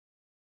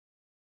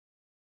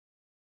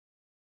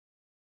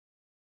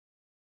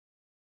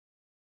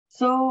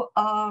So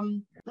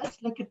let's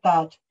look at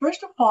that.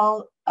 First of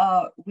all,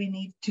 we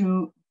need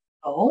to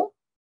know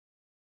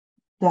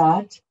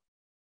that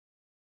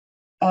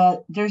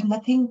there's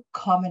nothing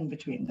common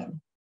between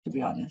them, to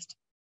be honest.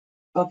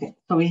 Okay,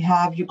 so we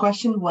have, your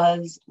question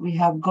was, we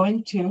have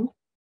going to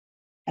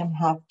and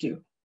have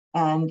to,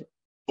 and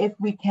if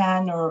we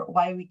can or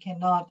why we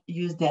cannot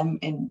use them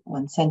in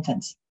one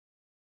sentence.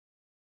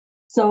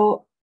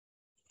 So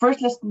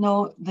first, let's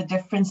know the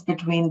difference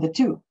between the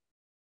two.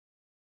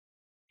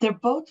 They're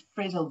both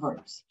phrasal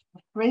verbs. A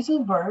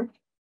phrasal verb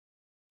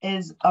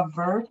is a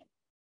verb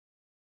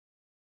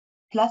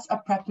plus a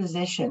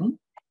preposition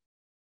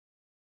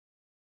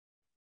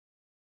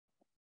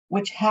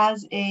which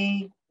has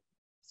a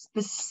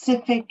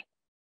specific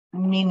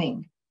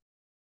meaning.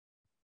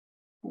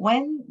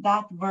 When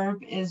that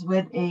verb is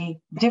with a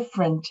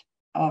different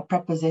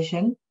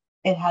preposition,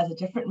 it has a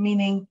different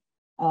meaning,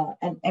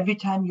 and every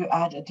time you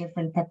add a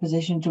different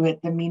preposition to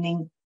it, the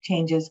meaning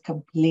changes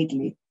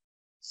completely.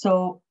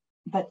 So,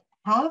 but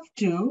have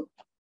to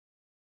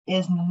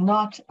is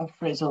not a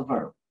phrasal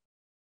verb.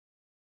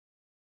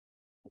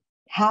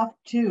 Have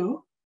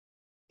to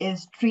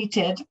is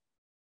treated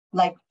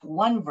like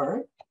one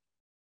verb,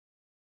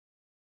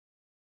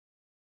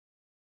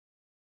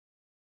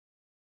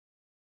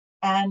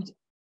 and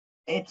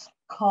it's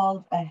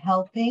called a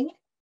helping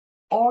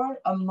or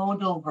a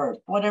modal verb.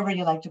 Whatever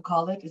you like to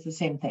call it, it's the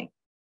same thing.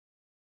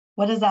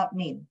 What does that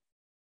mean?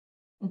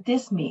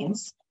 This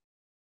means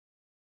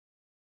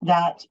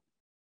that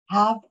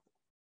have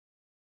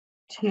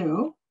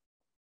to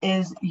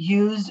is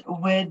used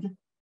with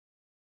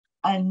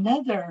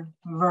another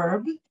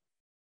verb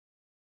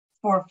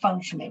for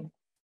functioning.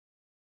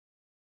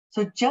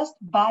 So just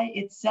by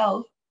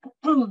itself,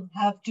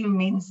 have to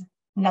means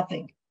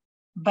nothing.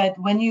 But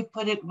when you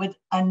put it with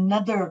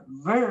another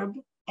verb,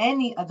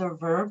 any other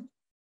verb,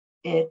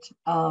 it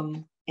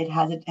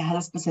has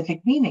a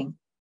specific meaning.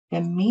 The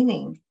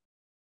meaning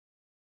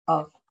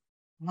of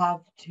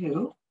have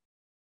to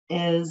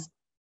is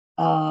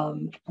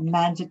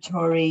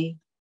mandatory,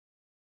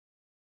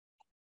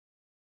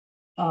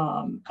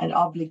 an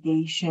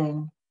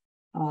obligation,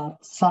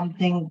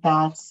 something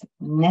that's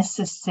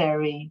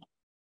necessary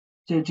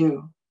to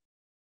do.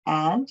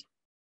 And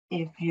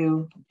if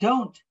you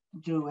don't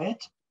do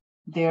it,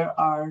 there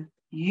are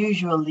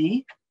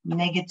usually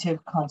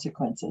negative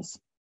consequences.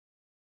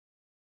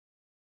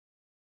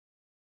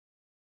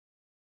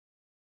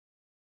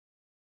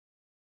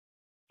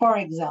 For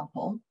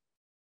example,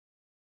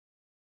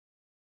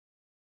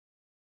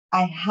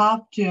 I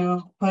have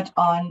to put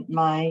on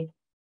my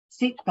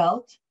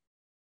seatbelt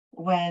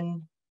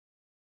when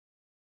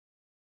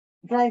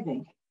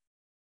driving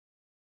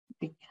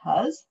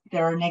because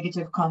there are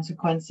negative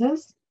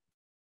consequences,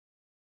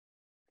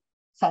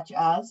 such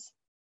as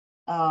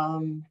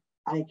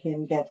I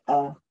can get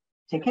a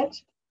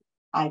ticket,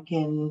 I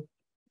can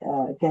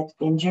get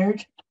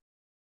injured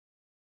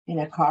in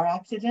a car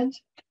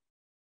accident.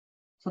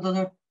 So those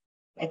are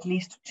at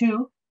least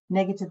two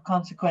negative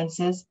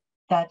consequences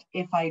that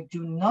if I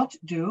do not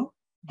do,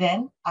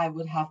 then I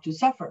would have to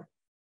suffer.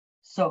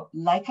 So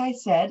like I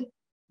said,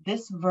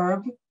 this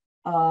verb,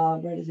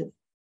 where is it?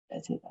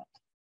 Let's say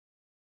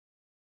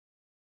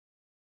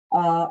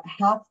that.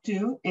 Have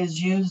to is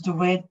used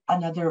with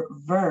another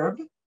verb,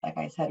 like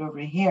I said over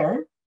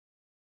here.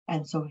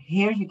 And so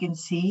here you can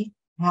see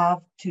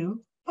have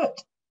to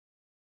put.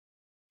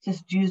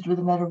 Just used with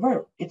another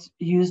verb. It's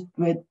used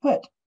with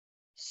put.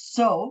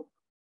 So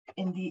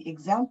in the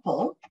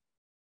example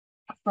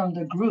from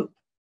the group,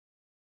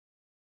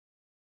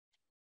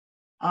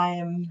 I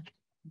am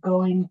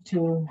going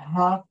to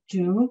have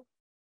to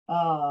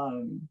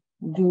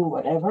do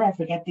whatever. I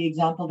forget the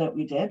example that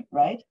we did,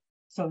 right?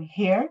 So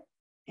here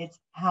it's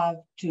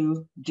have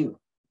to do.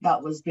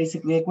 That was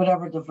basically like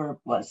whatever the verb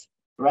was,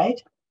 right?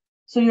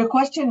 So your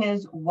question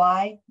is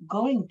why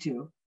going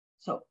to?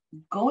 So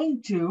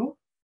going to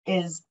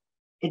is,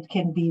 it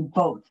can be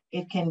both.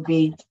 It can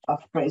be a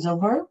phrasal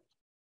verb,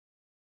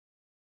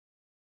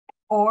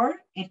 or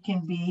it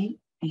can be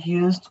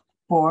used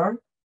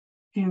for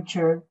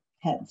future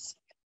tense.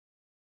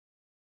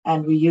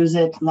 And we use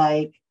it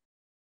like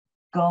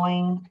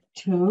going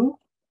to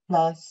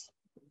plus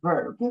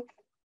verb.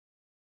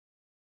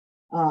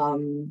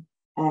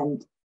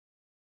 And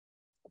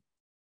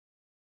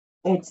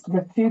it's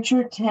the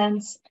future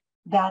tense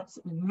that's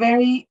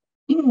very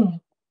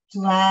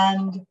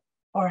planned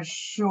or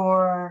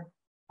sure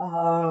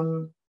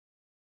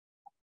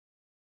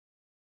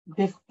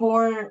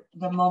before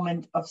the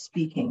moment of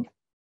speaking.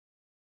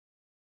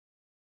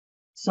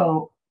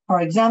 So,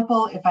 for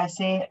example, if I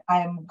say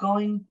I'm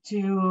going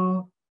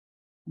to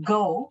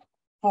go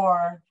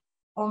for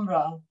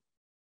Umrah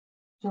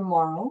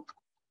tomorrow,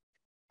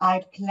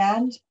 I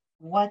planned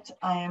what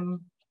I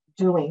am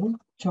doing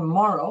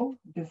tomorrow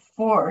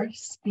before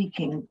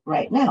speaking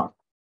right now,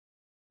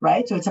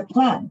 right? So it's a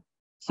plan.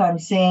 So I'm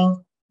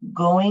saying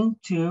going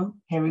to,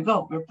 here we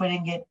go. We're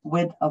putting it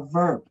with a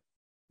verb,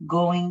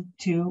 going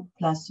to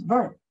plus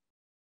verb.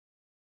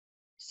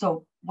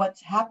 So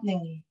what's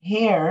happening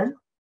here,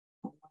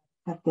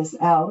 cut this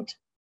out.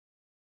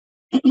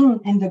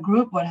 in the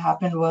group, what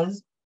happened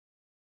was,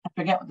 I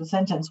forget what the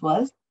sentence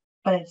was,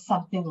 but it's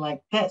something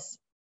like this.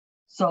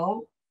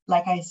 So,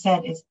 like I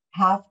said, it's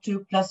have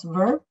to plus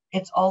verb.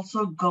 It's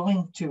also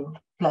going to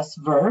plus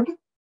verb.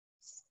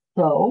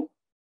 So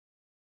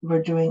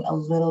we're doing a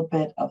little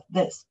bit of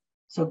this.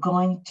 So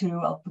going to,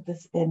 I'll put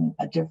this in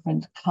a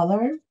different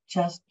color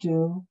just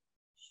to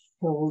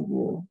show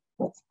you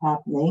what's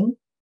happening.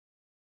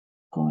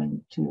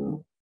 Going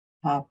to,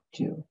 have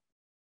to.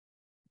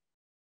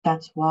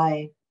 That's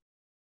why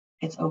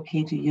it's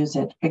okay to use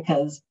it,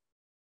 because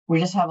we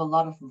just have a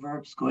lot of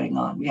verbs going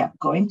on. We have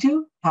going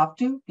to, have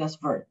to, plus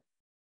verb,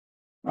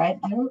 right?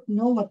 I don't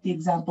know what the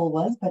example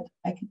was, but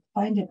I can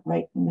find it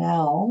right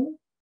now.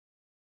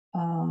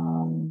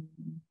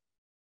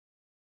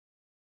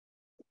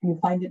 If you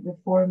find it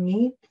before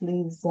me,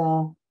 please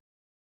tell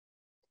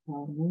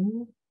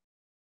me.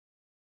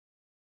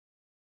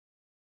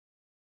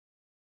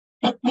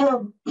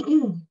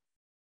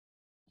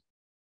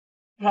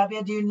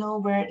 Rabia, do you know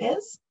where it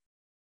is?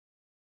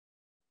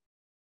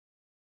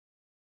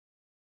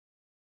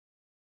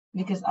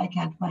 Because I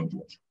can't find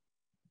it.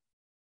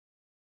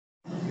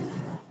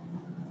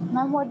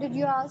 Ma'am, what did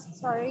you ask?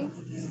 Sorry.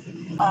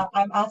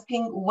 I'm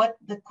asking what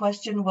the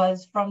question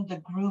was from the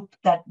group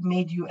that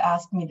made you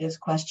ask me this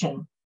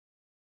question.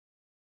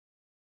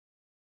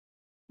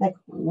 Like,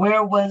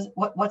 where was,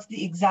 what's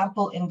the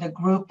example in the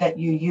group that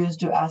you used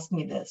to ask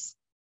me this?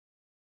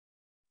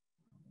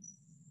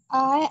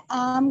 I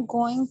am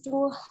going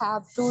to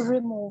have to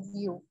remove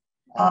you.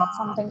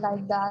 Something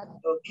like that.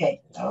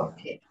 Okay,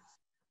 okay.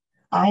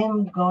 I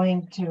am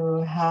going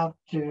to have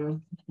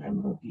to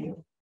remove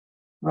you,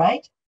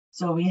 right?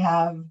 So we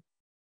have,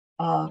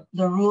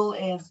 the rule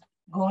is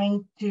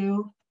going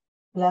to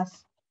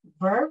plus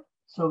verb.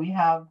 So we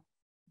have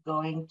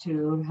going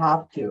to,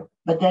 have to.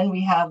 But then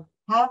we have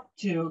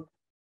to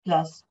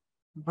plus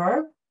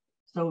verb.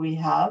 So we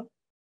have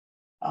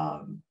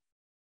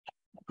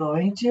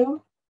going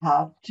to,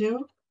 have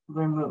to,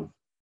 remove.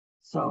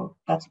 So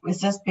it's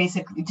just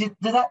basically, does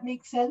that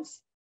make sense?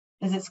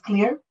 Is it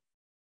clear?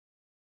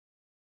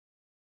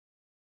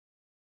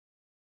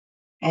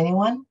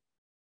 Anyone?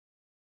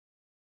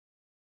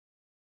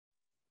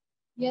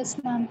 Yes,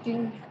 ma'am,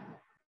 please.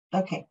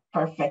 Okay,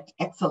 perfect,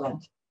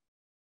 excellent.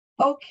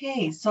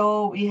 Okay,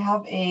 so we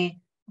have a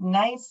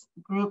nice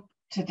group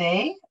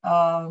today.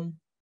 And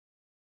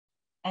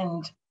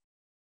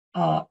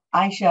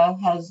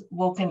Aisha has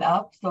woken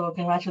up, so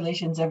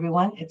congratulations,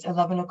 everyone. It's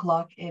 11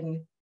 o'clock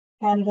in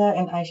Canada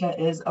and Aisha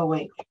is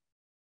awake.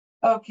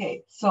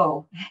 Okay,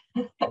 so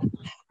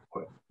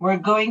we're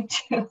going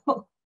to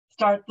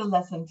start the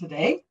lesson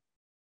today.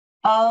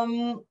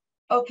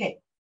 Okay,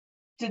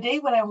 today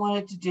what I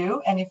wanted to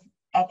do, and if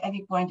at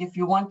any point, if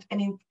you want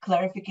any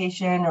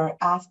clarification or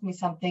ask me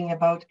something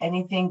about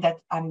anything that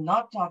I'm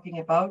not talking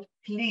about,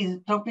 please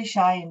don't be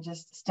shy and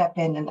just step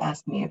in and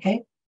ask me,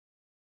 okay?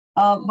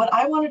 What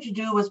I wanted to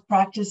do was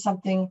practice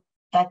something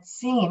that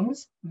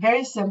seems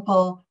very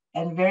simple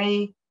and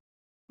very,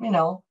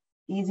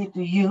 easy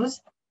to use,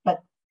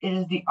 but it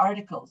is the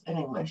articles in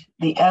English,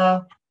 the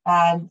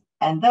and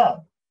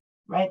the,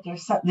 right?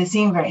 They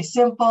seem very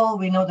simple.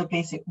 We know the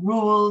basic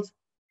rules,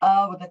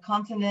 with a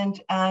consonant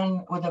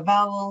and with a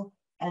vowel,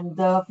 and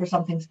the for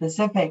something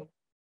specific.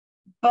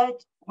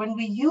 But when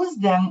we use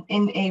them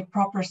in a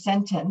proper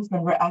sentence,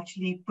 when we're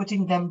actually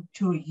putting them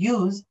to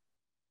use,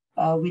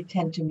 we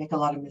tend to make a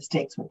lot of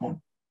mistakes with them.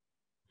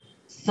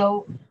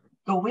 So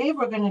the way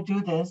we're going to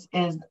do this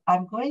is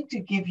I'm going to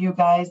give you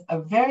guys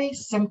a very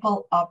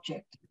simple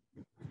object,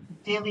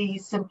 daily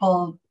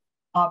simple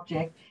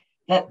object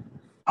that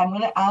I'm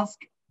going to ask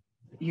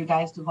you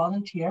guys to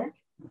volunteer,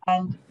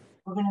 and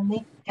we're going to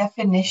make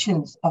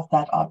definitions of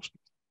that object.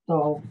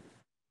 So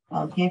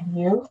I'll give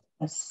you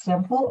a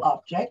simple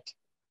object.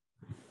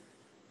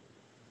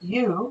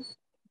 You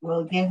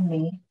will give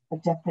me a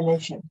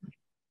definition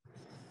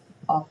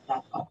of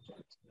that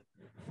object.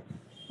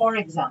 For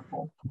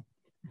example,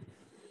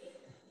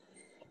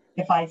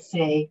 if I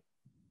say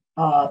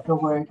the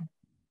word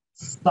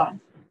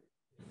sun,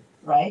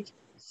 right?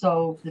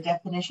 So the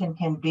definition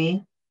can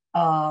be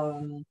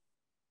so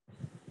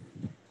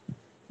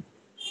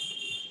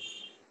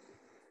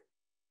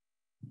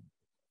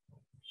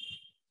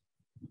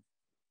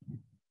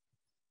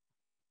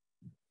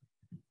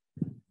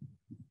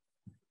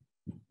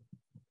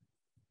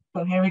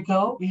here we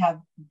go. We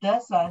have the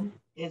sun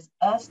is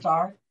a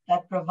star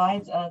that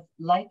provides us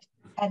light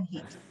and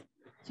heat.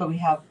 So we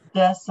have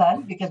the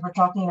sun because we're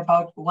talking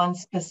about one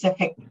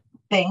specific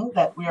thing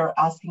that we are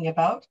asking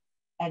about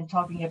and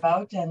talking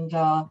about. And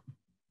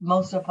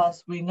most of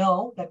us, we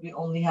know that we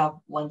only have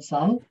one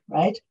sun,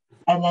 right?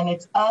 And then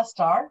it's a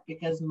star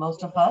because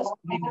most of us,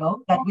 we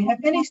know that we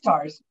have many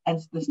stars and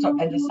the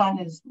sun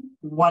is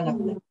one of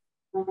them.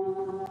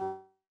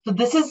 So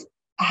this is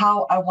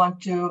how I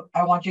want you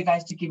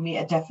guys to give me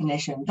a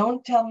definition.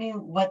 Don't tell me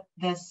what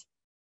this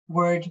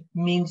word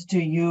means to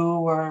you,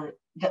 or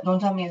don't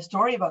tell me a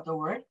story about the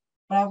word,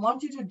 but I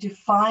want you to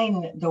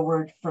define the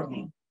word for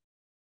me.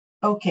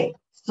 Okay,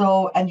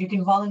 so, and you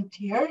can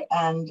volunteer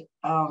and,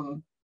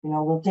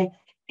 we'll take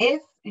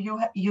If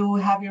you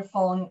have your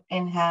phone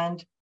in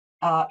hand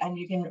and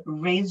you can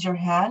raise your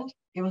hand,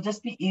 it will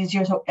just be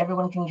easier so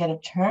everyone can get a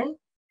turn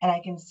and I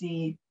can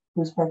see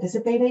who's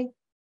participating.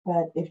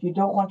 But if you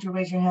don't want to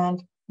raise your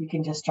hand, you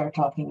can just start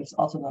talking. It's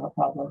also not a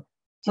problem.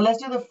 So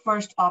let's do the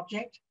first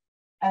object,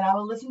 and I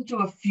will listen to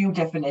a few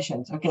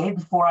definitions, okay?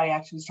 Before I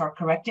actually start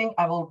correcting,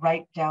 I will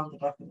write down the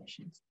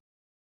definitions.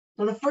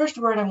 So the first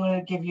word I'm going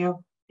to give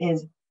you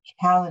is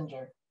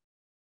calendar.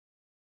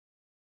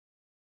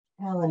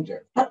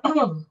 Calendar.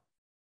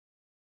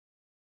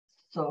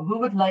 So who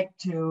would like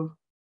to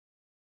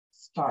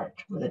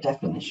start with a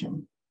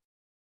definition?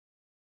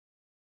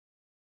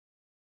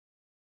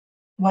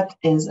 What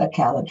is a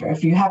calendar?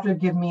 If you have to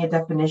give me a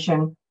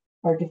definition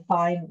or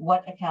define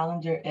what a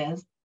calendar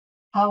is,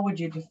 how would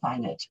you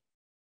define it?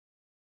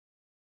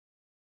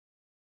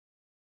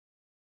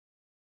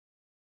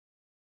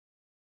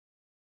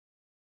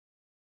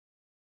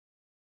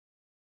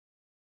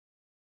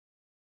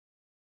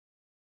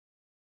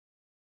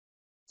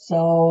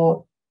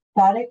 So,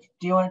 Sadiq,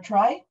 do you want to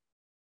try?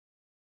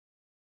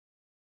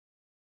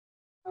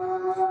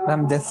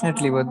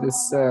 Definitely, but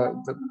this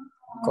the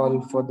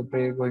call for the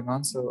prayer going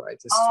on, so I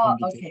just want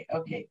to Okay,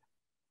 okay.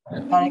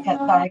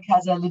 Tariq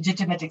has a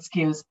legitimate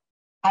excuse.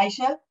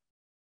 Aisha,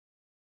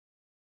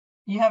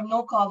 you have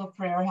no call of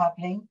prayer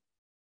happening.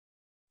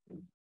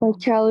 A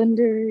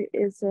calendar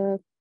is a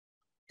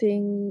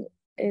thing,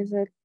 is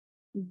a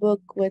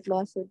book with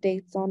lots of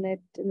dates on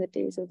it and the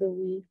days of the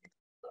week.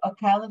 A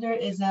calendar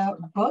is a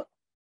book.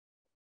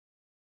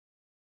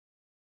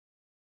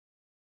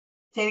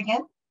 Say it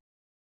again.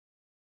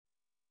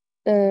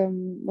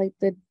 Like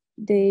the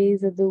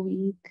days of the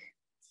week.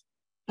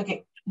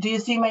 Okay, do you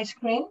see my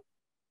screen?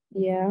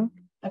 Yeah.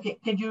 Okay,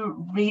 could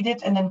you read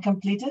it and then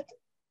complete it?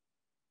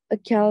 A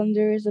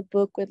calendar is a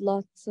book with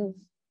lots of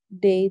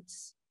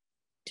dates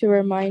to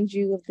remind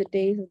you of the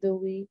days of the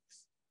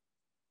weeks.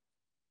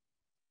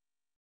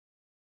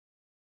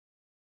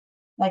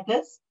 Like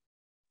this?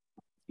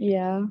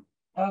 Yeah.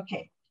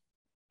 Okay.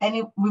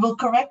 We will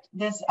correct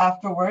this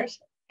afterwards.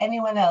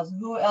 Anyone else?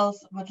 Who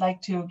else would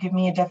like to give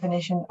me a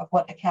definition of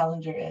what a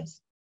calendar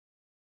is?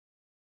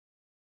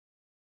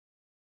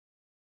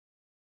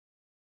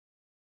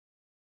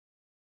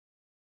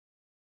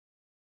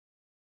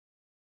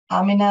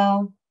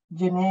 Amina,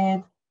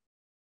 Junaid.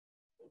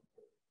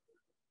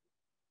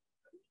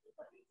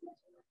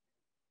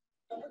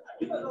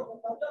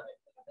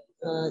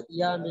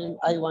 Yeah, ma'am,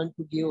 I want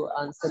to give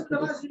answer to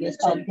this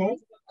question. Okay.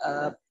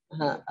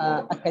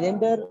 A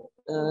calendar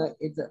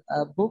is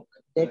a book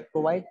that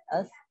provides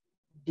us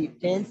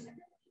details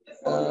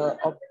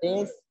of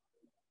days,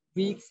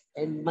 weeks,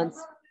 and months.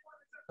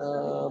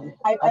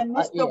 I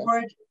missed the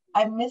word.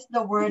 I missed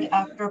the word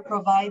after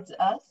provides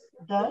us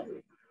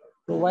the.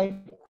 Provide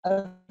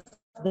us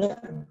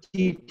the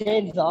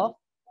details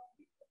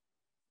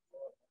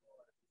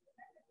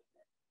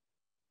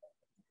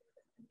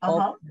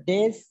of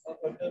days,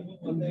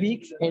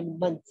 weeks, and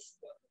months.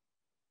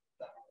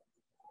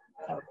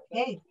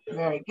 Okay,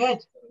 very good.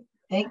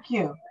 Thank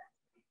you.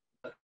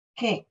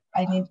 Okay,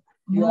 I need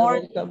You more.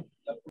 are welcome.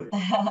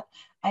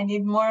 I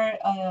need more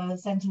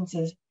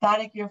sentences.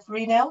 Tariq, you're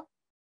free now?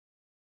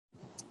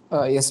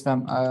 Yes,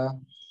 ma'am.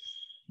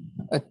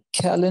 A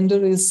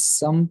calendar is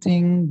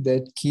something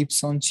that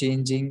keeps on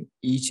changing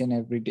each and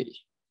every day.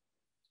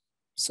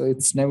 So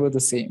it's never the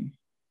same.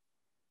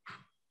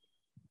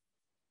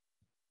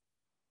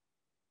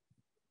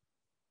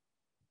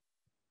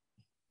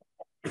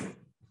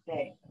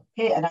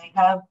 Okay, and I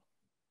have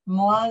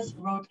Moaz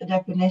wrote a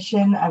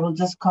definition. I will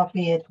just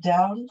copy it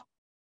down.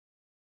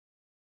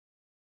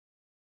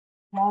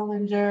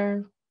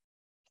 Calendar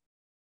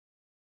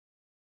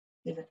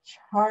is a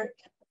chart.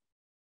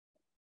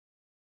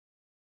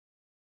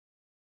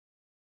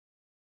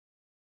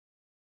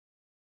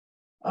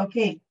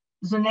 Okay,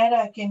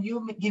 Zunera, can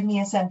you give me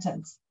a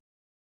sentence?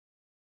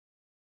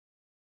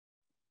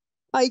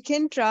 I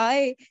can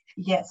try.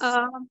 Yes.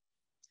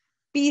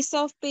 Piece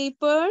of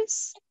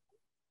papers.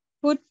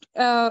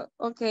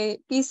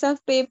 Piece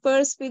of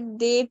papers with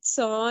dates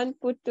on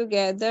put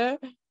together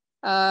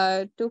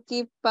to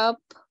keep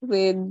up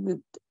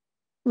with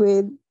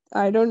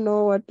I don't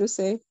know what to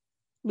say,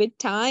 with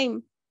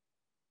time.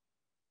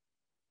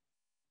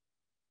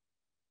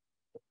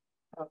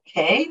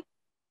 Okay.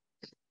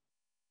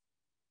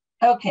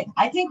 Okay,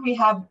 I think we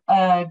have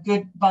a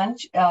good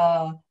bunch.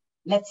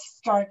 Let's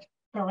start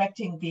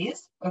correcting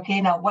these.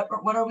 Okay, now what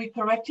are we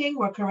correcting?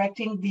 We're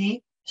correcting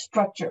the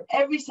structure.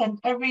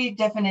 Every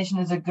definition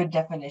is a good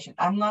definition.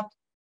 I'm not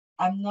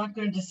going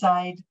to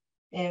decide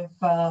if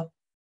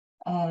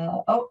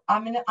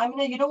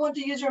Amina, you don't want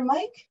to use your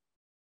mic?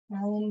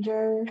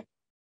 Calendar.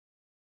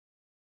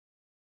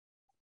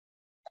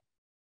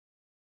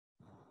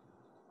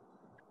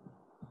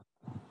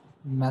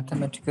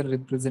 Mathematical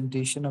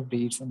representation of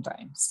dates and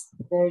times.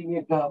 There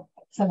you go.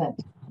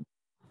 Excellent.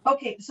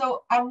 Okay,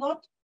 so I'm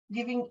not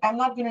going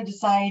to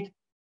decide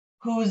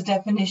whose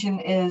definition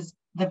is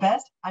the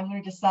best. I'm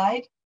going to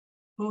decide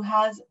who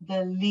has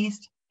the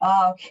least.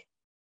 Okay.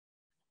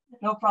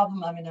 No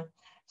problem, Amina.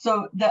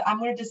 So I'm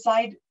going to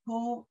decide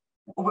who,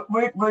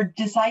 we're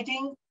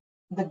deciding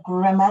the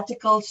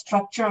grammatical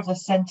structure of the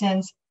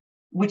sentence,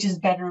 which is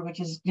better, which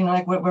is,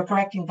 like we're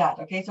correcting that,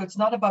 okay? So it's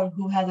not about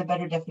who has a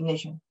better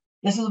definition.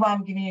 This is why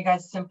I'm giving you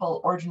guys simple,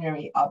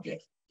 ordinary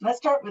objects. Let's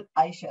start with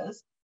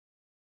Aisha's.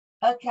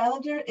 A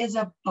calendar is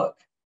a book.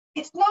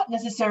 It's not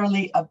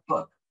necessarily a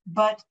book,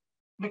 but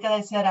because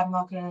I said I'm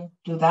not going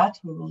to do that,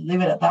 we'll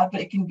leave it at that,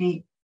 but it can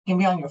be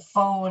on your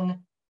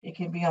phone, it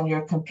can be on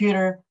your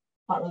computer,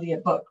 not really a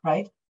book,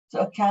 right? So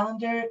a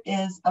calendar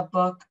is a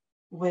book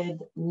with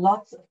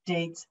lots of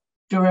dates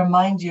to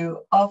remind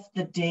you of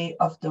the day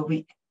of the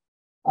week.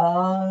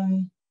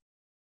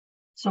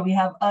 So we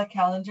have a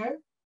calendar,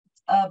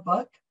 a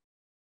book,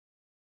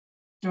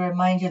 to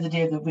remind you of the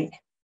day of the week.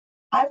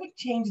 I would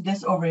change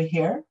this over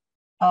here.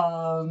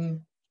 I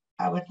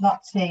would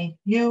not say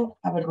you,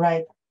 I would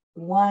write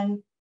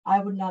one. I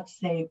would not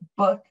say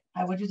book.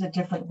 I would use a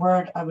different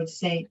word. I would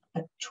say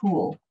a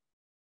tool.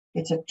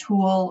 It's a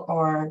tool,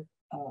 or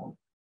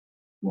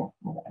yeah,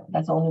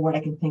 that's the only word I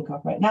can think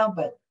of right now,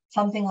 but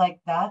something like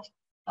that,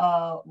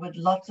 with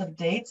lots of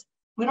dates.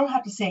 We don't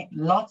have to say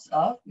lots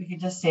of, we could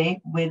just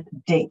say with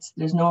dates.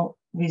 There's no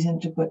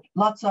reason to put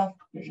lots of,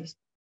 there's just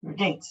your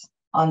dates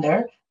on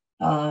there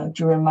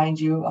to remind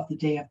you of the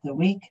day of the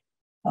week.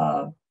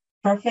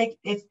 Perfect.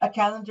 It's a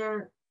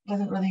calendar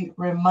doesn't really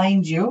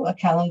remind you, a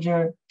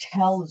calendar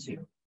tells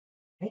you,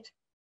 right?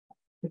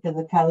 Because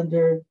the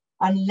calendar,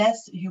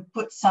 unless you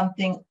put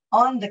something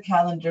on the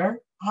calendar,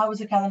 how is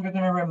the calendar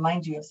going to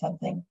remind you of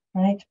something,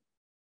 right?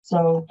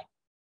 So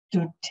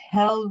to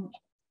tell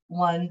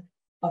one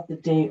of the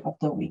day of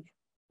the week,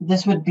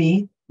 this would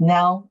be,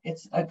 now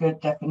it's a good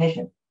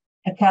definition.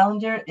 A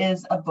calendar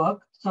is a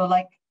book. So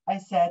like I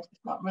said,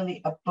 it's not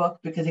really a book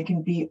because it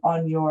can be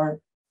on your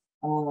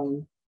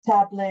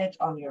tablet,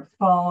 on your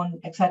phone,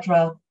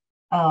 etc.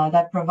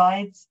 That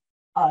provides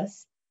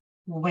us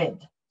with,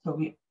 so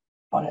we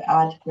want to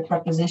add the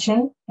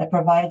preposition that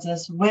provides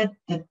us with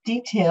the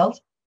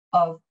details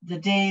of the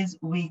days,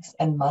 weeks,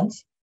 and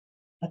months.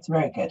 That's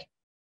very good.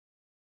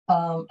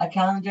 A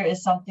calendar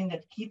is something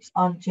that keeps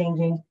on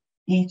changing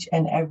each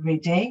and every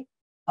day.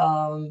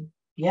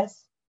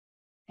 Yes,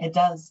 it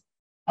does.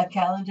 A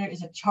calendar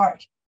is a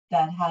chart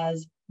that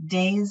has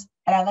days,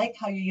 and I like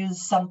how you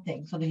use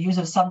something. So the use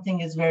of something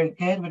is very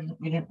good.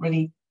 We didn't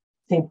really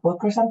say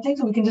book or something,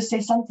 so we can just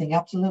say something,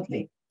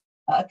 absolutely.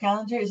 A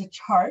calendar is a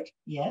chart,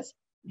 yes,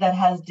 that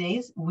has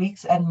days,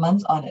 weeks, and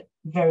months on it.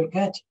 Very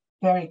good,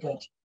 very good.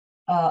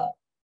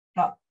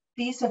 Now,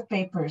 piece of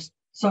papers.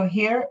 So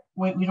here,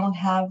 we don't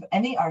have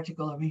any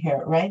article over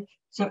here, right?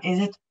 So is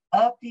it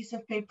a piece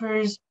of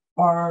papers,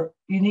 or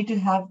you need to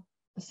have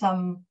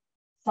some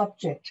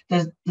subject?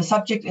 The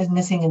subject is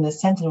missing in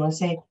this sentence. I want to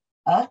say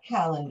a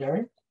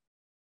calendar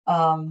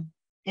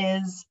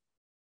is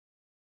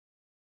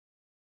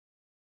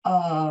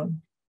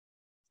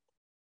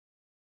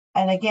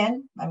and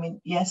again, I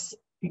mean, yes,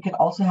 you could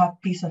also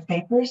have piece of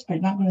papers, but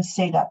you're not going to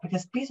say that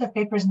because piece of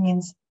papers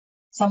means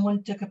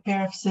someone took a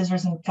pair of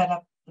scissors and cut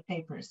up the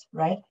papers,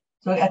 right?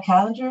 So a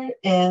calendar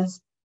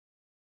is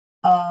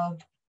a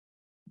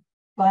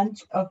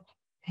bunch of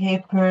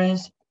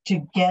papers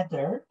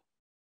together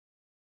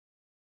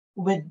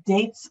with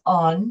dates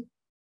on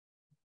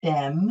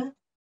them.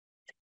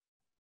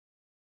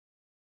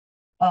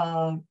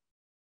 So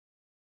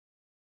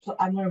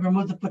I'm going to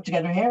remove the put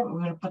together here. We're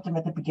going to put them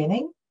at the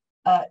beginning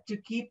to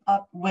keep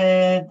up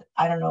with,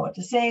 I don't know what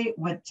to say,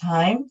 with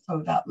time.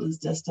 So that was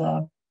just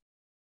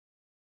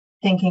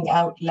thinking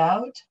out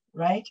loud,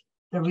 right?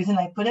 The reason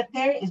I put it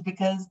there is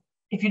because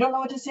if you don't know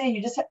what to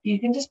say, you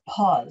can just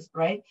pause,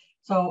 right?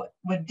 So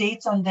with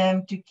dates on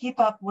them to keep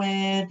up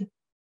with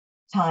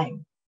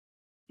time.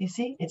 You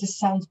see, it just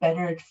sounds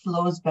better, it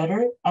flows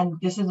better. And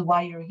this is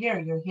why you're here.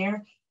 You're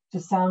here to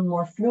sound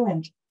more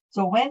fluent.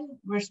 So when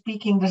we're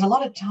speaking, there's a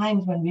lot of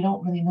times when we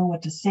don't really know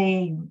what to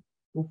say.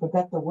 We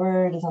forget the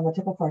word, it's on the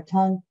tip of our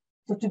tongue.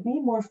 So to be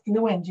more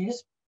fluent, you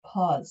just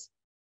pause.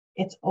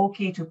 It's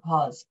okay to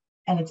pause.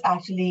 And it's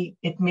actually,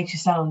 it makes you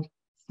sound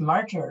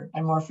smarter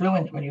and more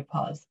fluent when you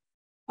pause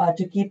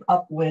to keep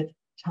up with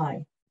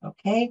time,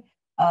 okay?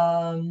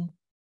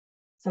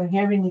 So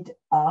here we need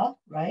a,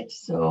 right?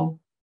 So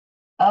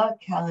a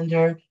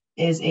calendar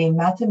is a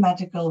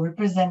mathematical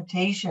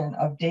representation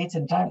of dates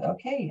and times.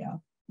 Okay, yeah,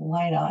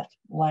 why not?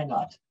 Why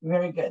not?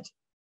 Very good.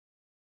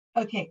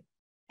 Okay,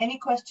 any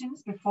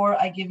questions before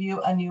I give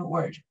you a new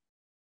word?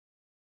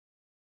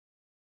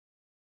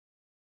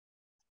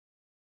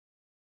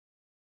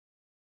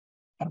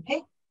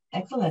 Okay,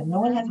 excellent. No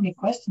one has any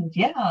questions?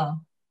 Yeah.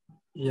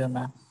 Yeah,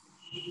 ma'am.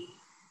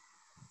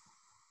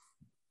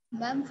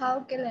 Ma'am,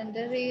 how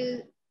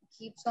calendar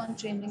keeps on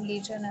changing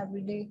each and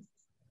every day?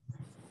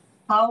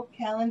 How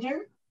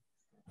calendar?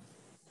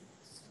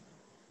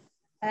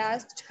 I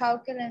asked how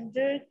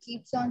calendar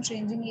keeps on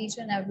changing each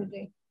and every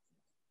day.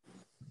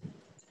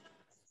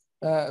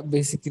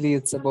 Basically,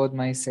 it's about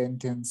my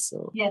sentence.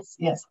 So Yes,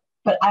 yes.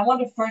 But I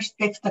want to first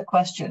fix the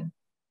question.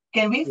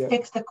 Can we Yeah.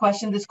 fix the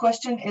question? This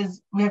question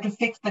is, we have to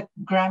fix the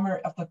grammar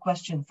of the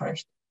question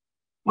first.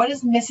 What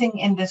is missing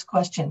in this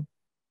question?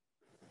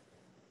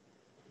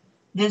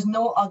 There's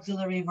no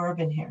auxiliary verb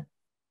in here.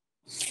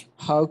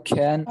 How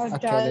can Or a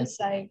calendar? does,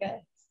 I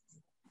guess.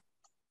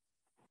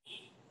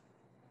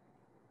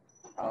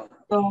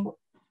 So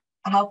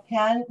how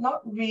can,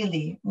 not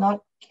really,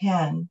 not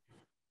can.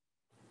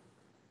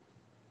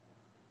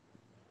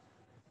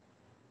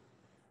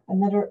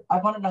 Another, I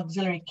want an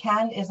auxiliary.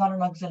 Can is not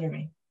an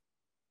auxiliary.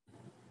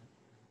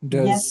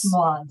 Does. Yes,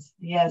 Moaz.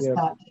 Yes, Yep.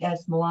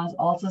 yes, Moaz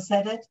also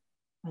said it.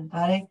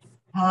 Fantastic.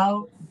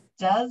 How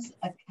does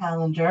a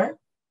calendar,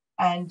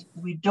 and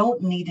we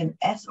don't need an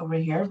S over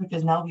here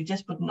because now we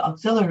just put an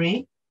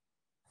auxiliary.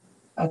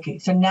 Okay,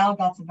 so now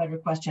that's a better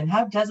question.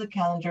 How does a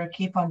calendar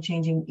keep on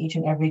changing each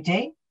and every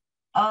day?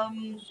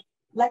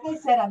 Like I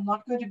said, I'm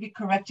not going to be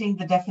correcting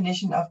the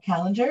definition of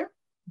calendar,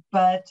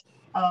 but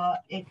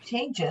it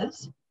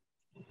changes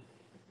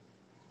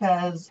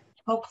because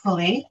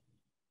hopefully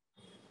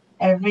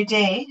every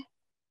day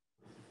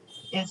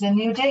is a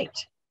new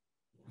date.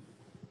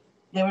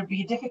 There would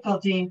be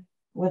difficulty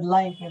with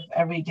life if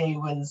every day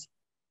was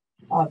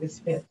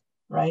August 5th,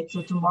 right?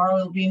 So tomorrow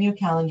will be a new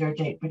calendar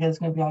date because it's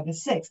going to be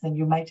August 6th, and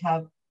you might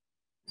have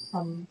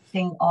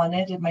something on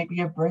it. It might be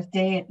your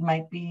birthday, it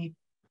might be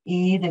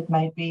Eid, it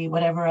might be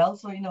whatever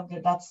else. So, you know,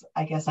 that's,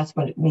 I guess that's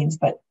what it means.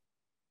 But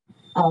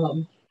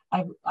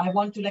I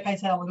want to, like I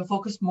said, I want to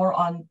focus more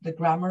on the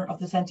grammar of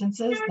the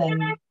sentences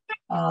than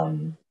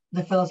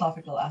the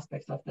philosophical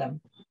aspects of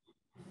them.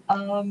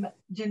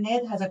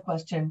 Junaid has a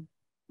question.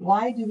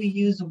 Why do we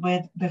use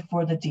with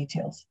before the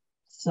details?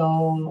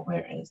 So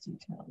where is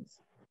details?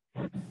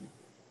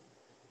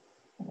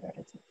 Where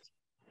is it?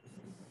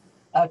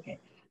 Okay.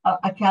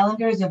 A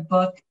calendar is a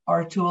book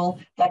or tool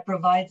that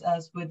provides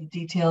us with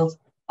details.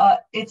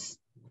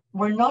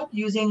 We're not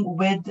using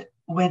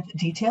with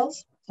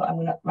details. So I'm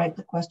going to write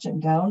the question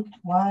down.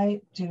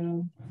 Why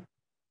do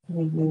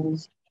we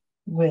use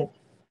with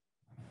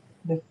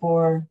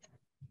before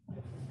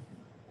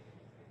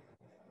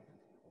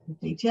the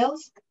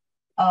details?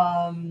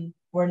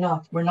 We're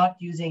not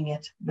using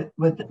it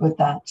with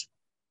that.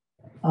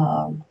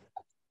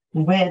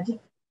 With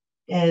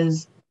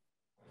is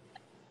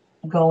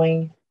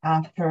going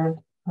after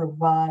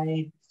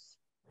provides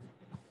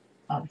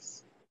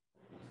us.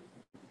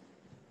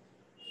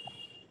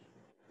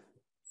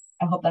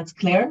 I hope that's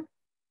clear,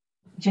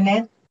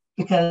 Junaid,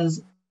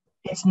 because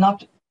it's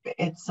not,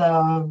 it's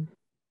the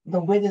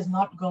with is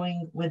not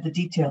going with the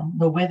detail.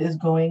 The with is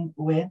going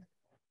with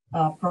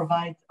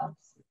provides us,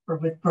 or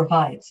with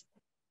provides.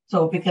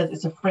 So because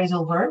it's a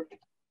phrasal verb,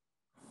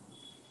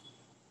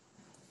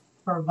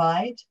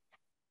 provide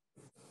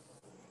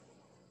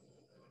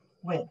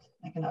with,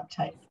 I cannot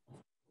type.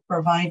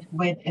 Provide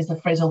with is the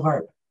phrasal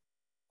verb.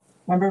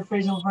 Remember,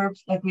 phrasal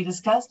verbs, like we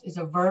discussed, is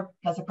a verb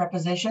plus a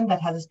preposition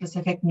that has a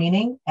specific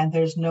meaning, and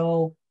there's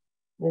no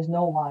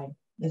why.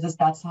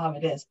 That's how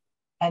it is.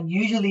 And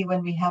usually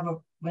when we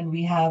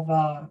have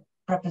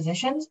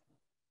prepositions,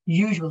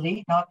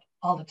 usually, not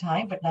all the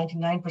time, but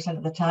 99%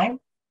 of the time,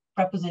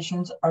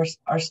 prepositions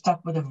are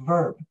stuck with a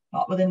verb,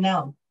 not with a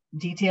noun.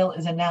 Detail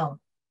is a noun.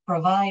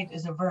 Provide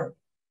is a verb.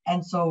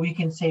 And so we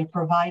can say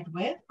provide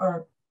with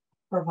or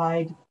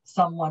provide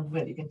someone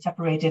with. You can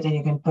separate it and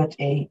you can put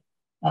a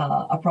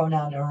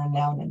pronoun or a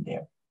noun in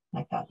there,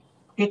 like that.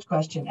 Good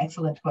question.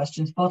 Excellent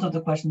questions. Both of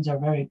the questions are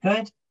very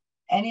good.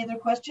 Any other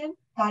question?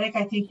 Tariq,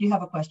 I think you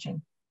have a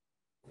question.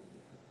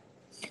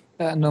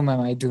 No, ma'am,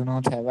 I do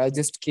not have. I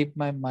just keep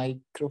my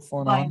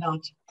microphone Why on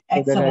not? so that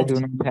Excellent. I do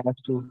not have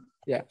to.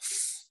 Yeah.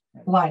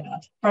 Why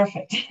not?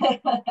 Perfect.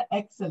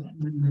 Excellent.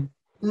 Mhm.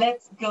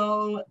 Let's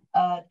go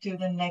to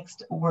the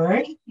next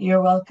word.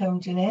 You're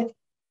welcome, Junaid.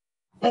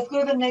 Let's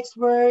go to the next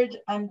word.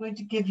 I'm going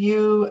to give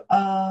you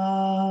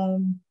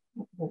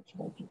what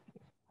should I give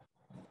you?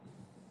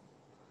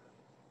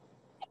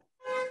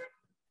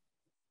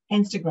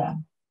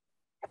 Instagram.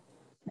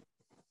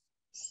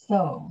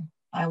 So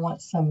I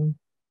want some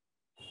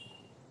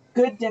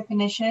good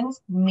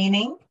definitions,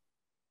 meaning,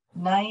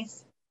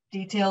 nice,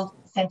 detailed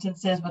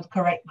sentences with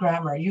correct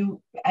grammar.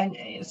 And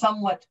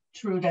somewhat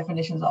true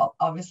definitions,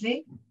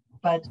 obviously,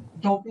 but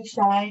don't be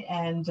shy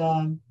and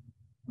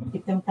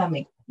keep them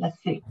coming.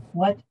 Let's see.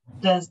 What's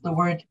the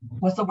word?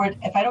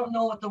 If I don't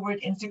know what the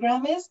word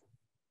Instagram is,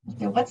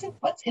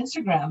 what's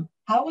Instagram?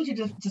 How would you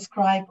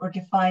describe or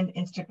define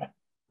Instagram?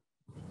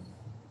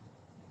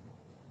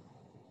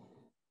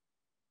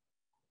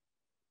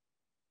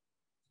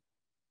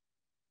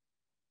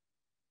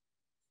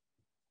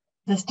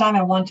 This time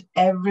I want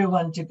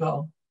everyone to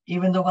go,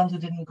 even the ones who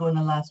didn't go in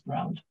the last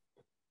round.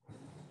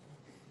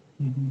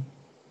 Mhm.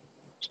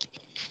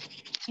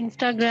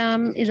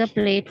 Instagram is a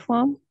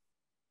platform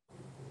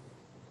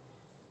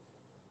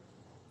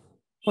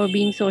for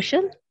being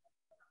social.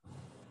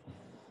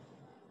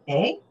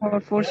 Okay. Or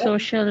for Good.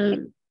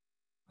 social,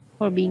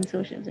 for being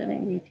social.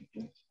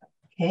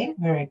 Okay,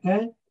 very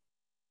good.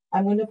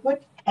 I'm going to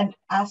put an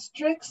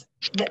asterisk.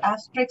 The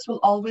asterisk will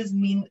always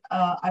mean,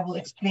 I will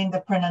explain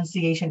the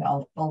pronunciation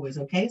always,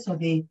 okay? So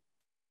the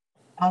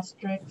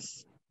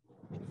asterisk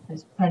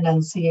is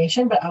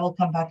pronunciation, but I will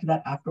come back to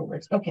that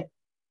afterwards. Okay.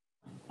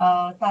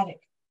 Tariq.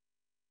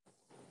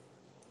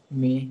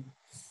 Me.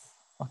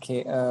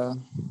 Okay.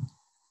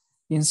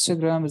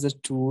 Instagram is a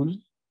tool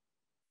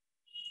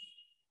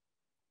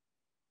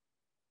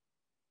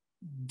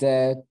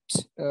that,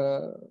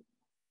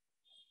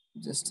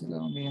 just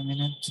allow me a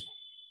minute.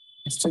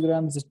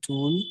 Instagram is a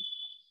tool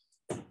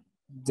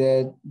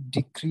that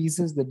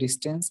decreases the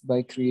distance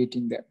by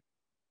creating them,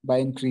 by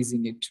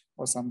increasing it,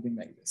 or something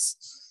like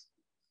this.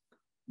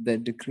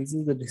 That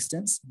decreases the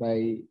distance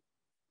by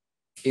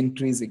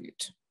increasing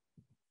it.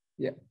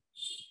 Yeah.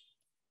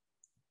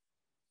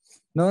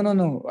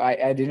 No.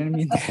 I didn't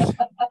mean that.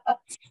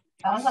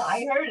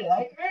 I heard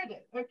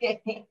it.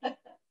 Okay.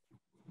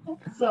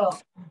 So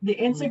the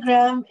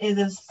Instagram is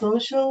a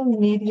social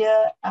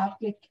media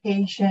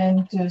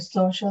application to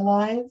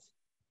socialize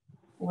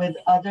with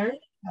others.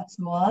 That's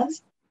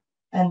Moaz.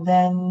 And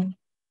then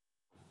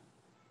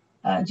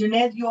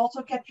Junaid, you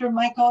also kept your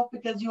mic off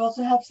because you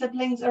also have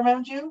siblings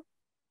around you?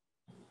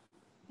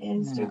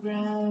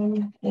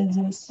 Instagram is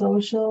a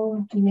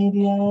social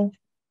media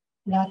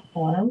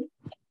platform.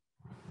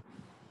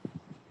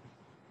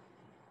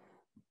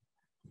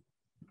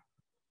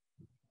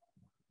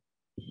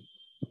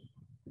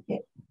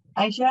 Okay.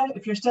 Aisha,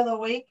 if you're still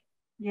awake,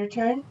 your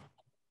turn.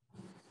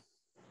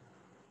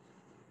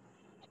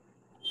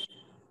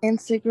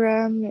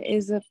 Instagram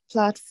is a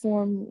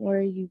platform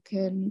where you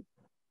can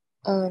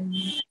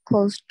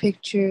post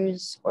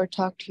pictures or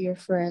talk to your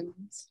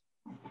friends.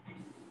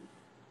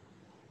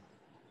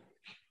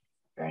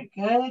 Very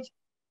good.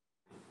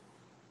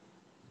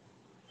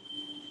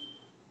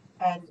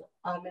 And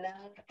Amina,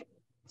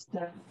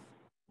 start.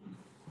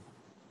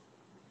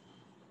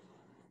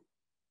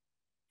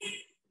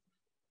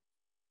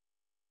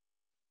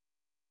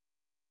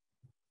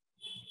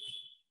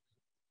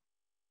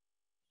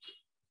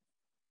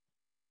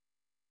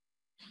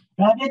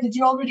 Rabia, did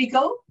you already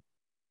go?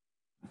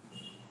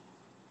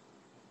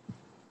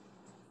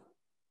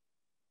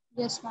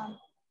 Yes, ma'am.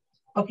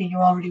 Okay, you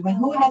already went.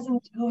 Who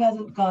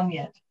hasn't gone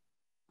yet?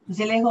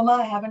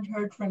 Zilehoma, I haven't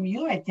heard from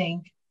you, I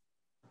think.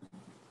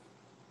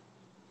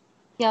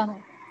 Yeah.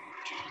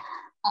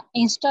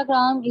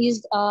 Instagram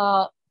is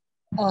a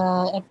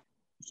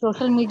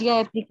social media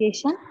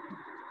application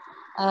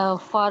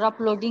for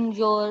uploading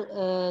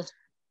your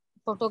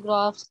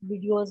photographs,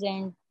 videos,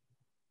 and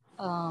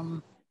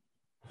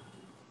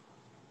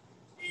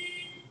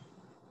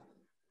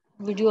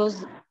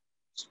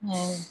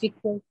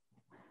pictures.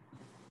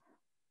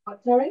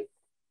 What, sorry?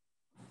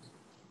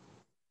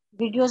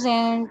 Videos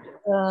and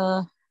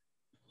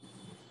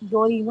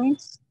your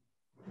events.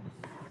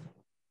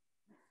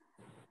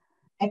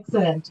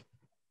 Excellent.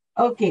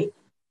 Okay.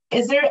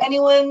 Is there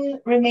anyone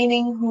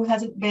remaining who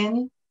hasn't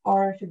been,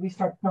 or should we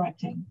start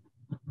correcting?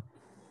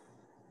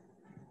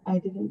 I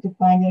didn't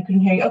define it. I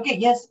couldn't hear you. Okay,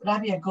 yes,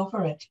 Rabia, go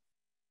for it.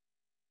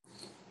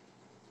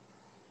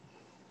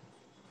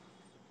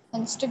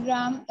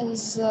 Instagram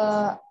is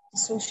a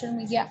social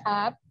media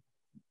app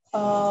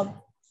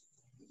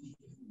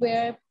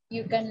where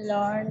you can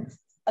learn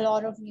a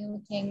lot of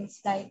new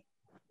things like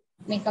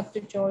makeup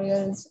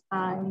tutorials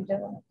and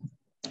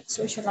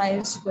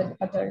socialize with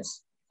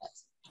others.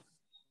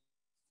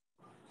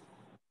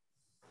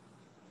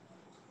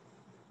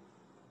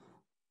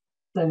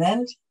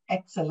 Excellent,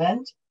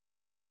 excellent.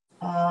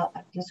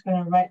 I'm just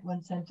going to write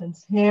one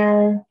sentence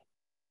here.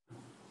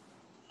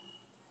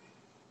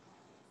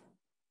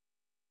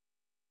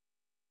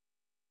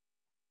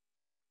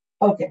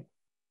 Okay,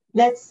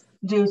 let's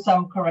do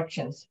some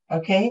corrections,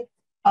 okay?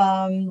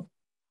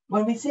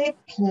 When we say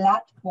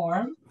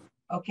platform,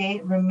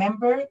 okay,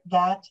 remember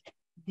that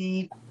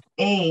the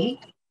A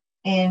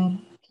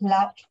in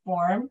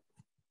platform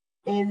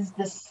is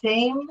the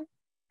same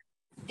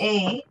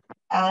A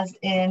as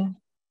in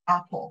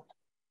apple,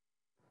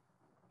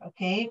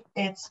 okay?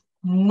 It's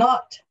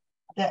not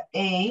the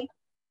A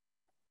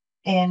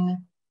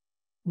in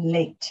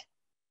late.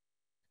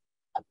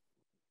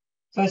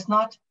 So it's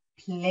not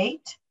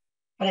plate,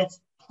 but it's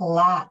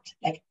plat,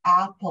 like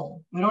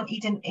apple. We don't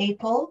eat an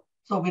apple,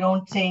 so we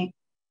don't say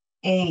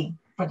A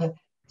for the,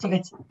 so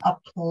it's a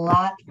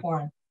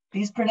platform.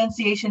 These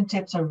pronunciation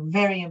tips are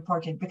very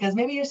important because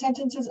maybe your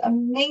sentence is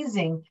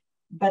amazing,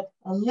 but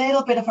a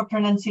little bit of a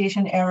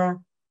pronunciation error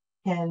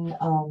can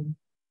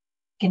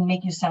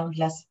make you sound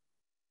less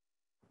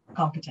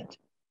competent.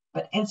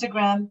 But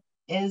Instagram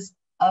is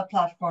a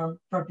platform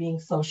for being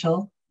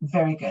social.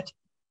 Very good.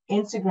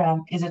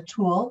 Instagram is a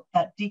tool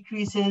that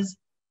decreases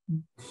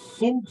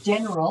in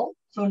general,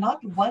 so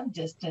not one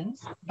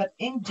distance, but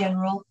in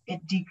general,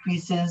 it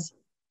decreases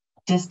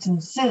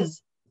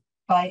distances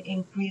by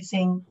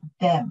increasing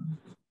them.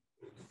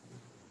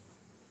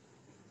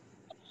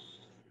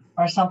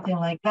 Or something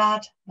like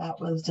that. That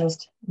was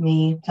just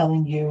me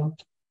telling you,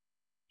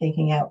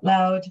 thinking out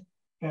loud.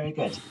 Very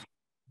good.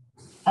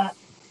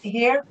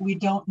 Here, we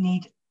don't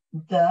need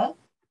the,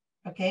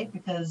 okay,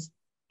 because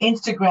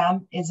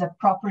Instagram is a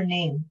proper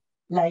name,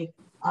 like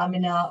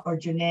Amina or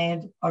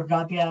Junaid or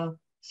Rabia,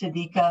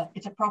 Siddiqa.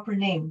 It's a proper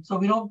name. So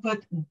we don't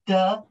put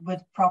the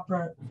with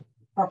proper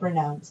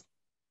nouns.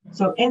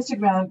 So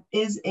Instagram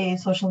is a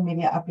social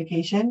media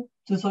application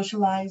to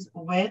socialize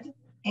with,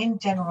 in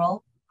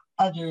general,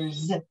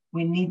 others.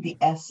 We need the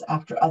S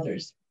after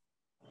others.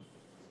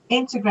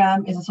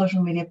 Instagram is a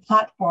social media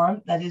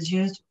platform that is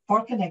used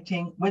for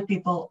connecting with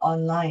people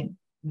online.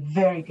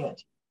 Very good.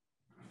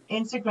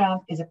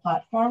 Instagram is a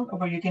platform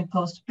where you can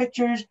post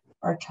pictures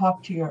or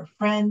talk to your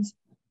friends.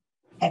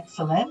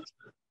 Excellent.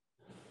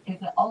 You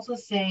can also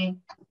say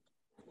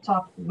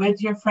talk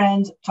with your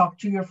friends, talk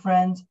to your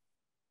friends.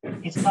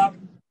 It's not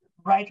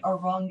right or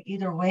wrong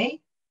either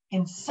way.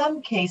 In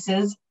some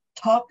cases,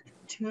 talk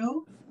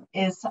to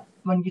is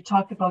when you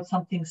talk about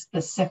something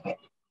specific.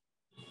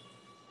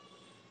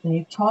 When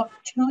you talk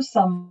to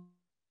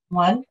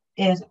someone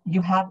is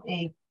you have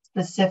a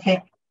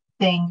specific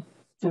thing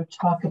to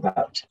talk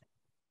about.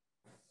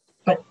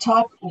 But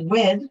talk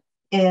with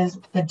is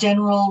the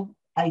general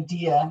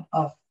idea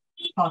of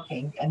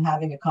talking and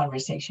having a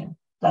conversation.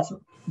 That's the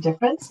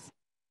difference.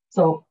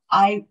 So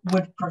I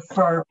would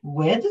prefer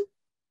with,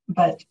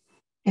 but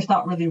it's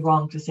not really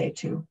wrong to say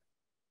to.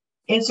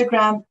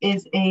 Instagram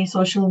is a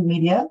social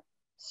media.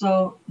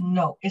 So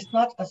no, it's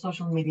not a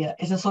social media.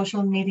 It's a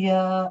social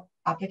media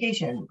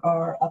application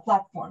or a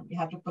platform. You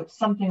have to put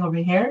something over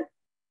here.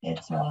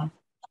 It's a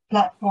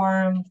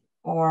platform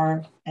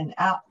or an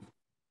app,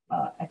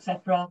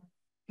 etc.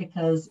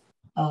 Because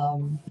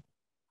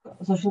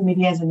social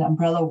media is an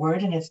umbrella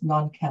word and it's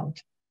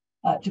non-count.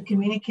 To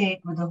communicate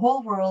with the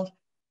whole world,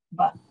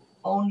 but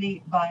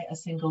only by a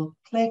single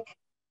click,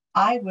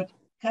 I would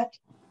cut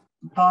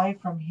by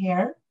from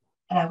here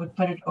and I would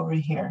put it over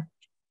here.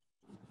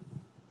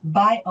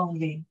 By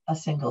only a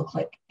single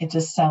click. It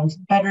just sounds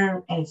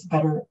better and it's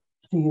better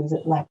to use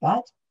it like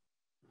that.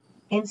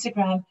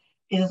 Instagram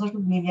is a social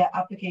media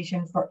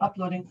application for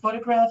uploading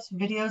photographs,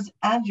 videos,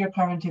 and your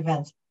current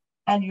events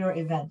and your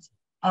events.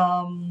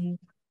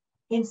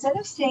 Instead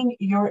of saying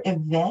your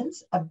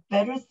events, a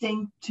better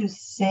thing to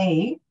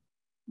say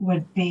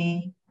would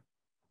be,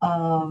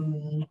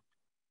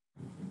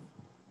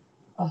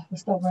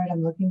 what's the word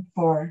I'm looking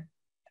for?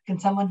 Can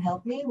someone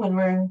help me when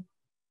we're,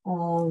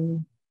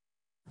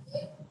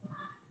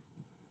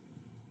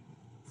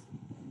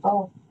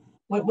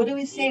 what do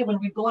we say when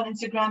we go on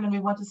Instagram and we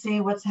want to say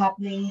what's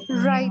happening?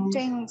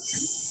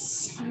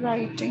 Writings.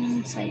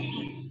 Writings, I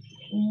think.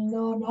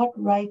 No, not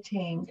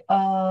writing.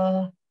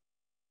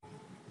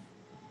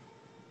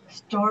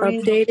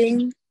 Stories.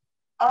 Updating.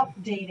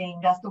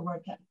 Updating, that's the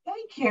word.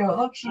 Thank you.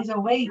 Look, she's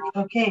awake.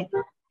 Okay.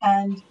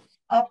 And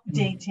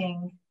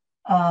updating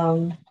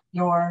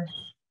your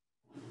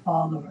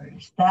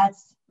followers.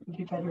 That's would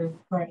be better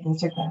for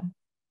Instagram.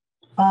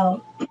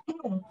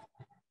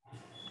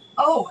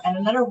 Oh, and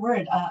another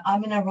word.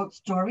 Amina wrote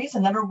stories.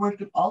 Another word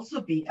could also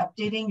be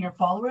updating your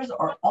followers,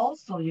 or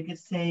also you could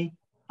say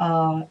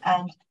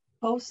and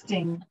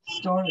posting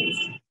stories.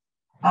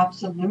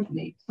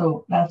 Absolutely.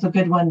 So that's a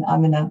good one,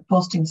 Amina,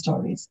 posting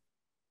stories.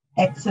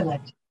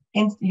 Excellent.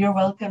 You're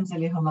welcome,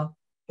 Zilihuma.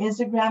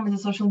 Instagram is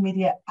a social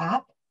media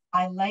app.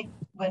 I like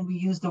when we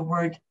use the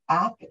word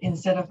app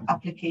instead of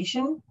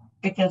application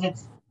because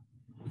it's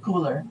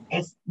cooler.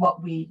 It's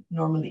what we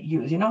normally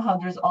use. You know how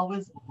there's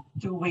always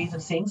two ways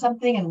of saying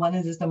something, and one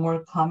is just the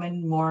more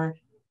common, more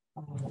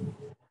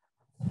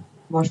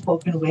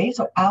spoken way.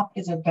 So app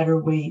is a better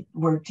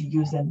word to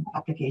use than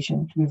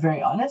application, to be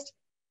very honest,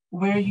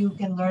 where you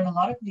can learn a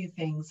lot of new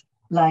things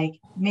like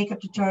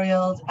makeup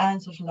tutorials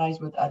and socialize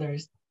with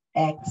others.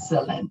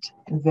 Excellent.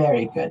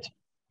 Very good.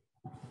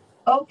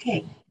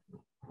 Okay.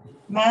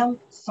 Ma'am,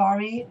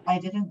 sorry, I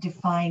didn't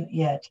define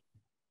yet.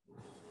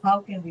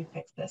 How can we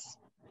fix this?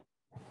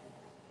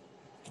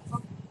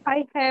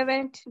 I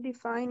haven't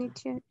defined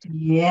it yet.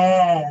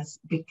 Yes,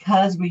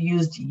 because we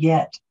used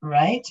yet,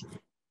 right?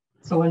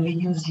 So when we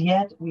use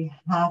yet, we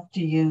have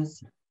to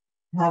use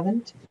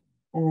haven't,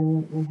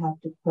 and we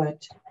have to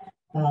put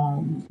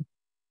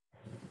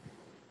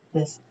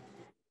this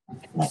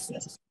like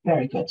this.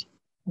 Very good.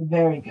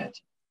 Very good.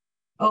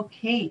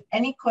 Okay,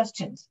 any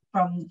questions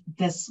from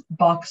this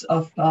box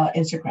of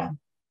Instagram?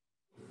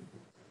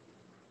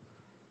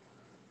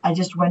 I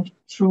just went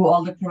through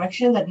all the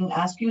corrections. I didn't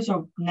ask you,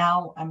 so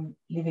now I'm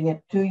leaving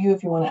it to you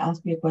if you want to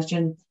ask me a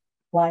question,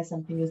 why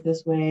something is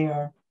this way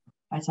or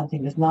why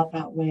something is not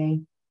that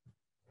way.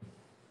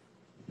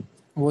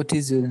 What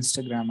is your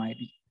Instagram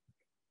ID?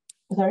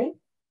 Sorry?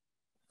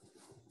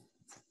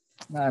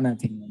 No,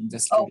 nothing. I'm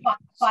just Oh, kidding.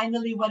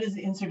 finally, what is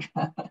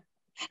Instagram?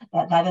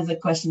 that is a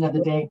question of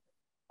the day.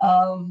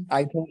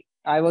 I thought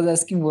I was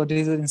asking what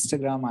is your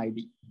Instagram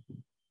ID,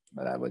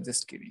 but I was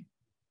just kidding.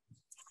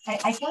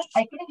 I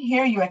couldn't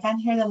hear you. I can't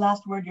hear the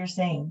last word you're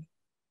saying.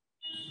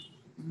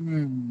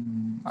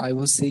 I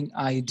was saying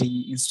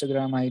ID,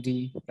 Instagram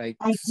ID, like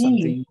ID.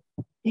 something.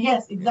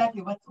 Yes,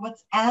 exactly.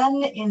 What's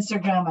an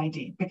Instagram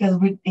ID? Because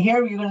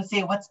here we're going to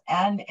say what's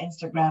an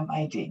Instagram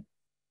ID.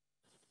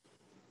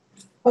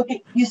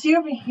 Okay, you see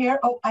over here.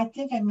 Oh, I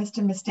think I missed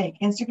a mistake.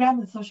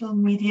 Instagram is a social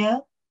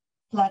media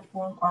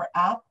platform or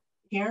app.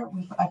 Here,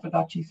 I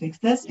forgot to fix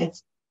this.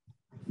 It's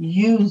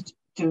used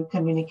to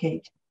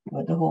communicate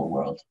with the whole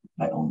world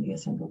by only a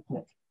single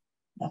click.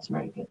 That's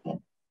very good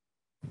then.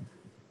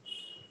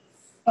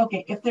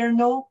 Okay, if there are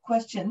no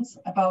questions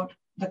about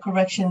the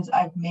corrections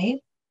I've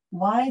made,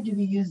 why do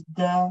we use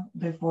the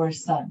before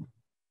sun?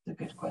 It's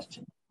a good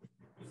question.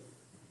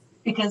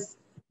 Because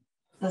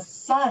the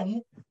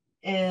sun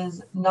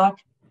is not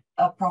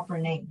a proper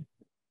name.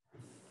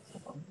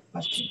 So the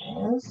question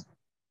is,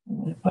 I'm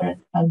going to put it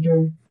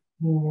under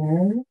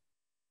here.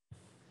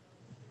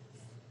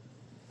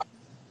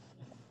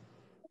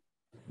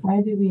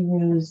 Why do we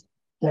use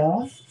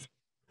the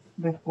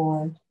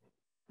before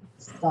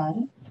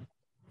sun?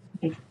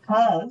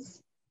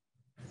 Because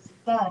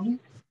sun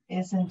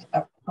isn't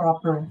a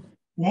proper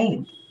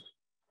name.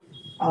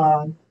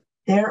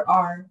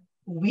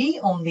 We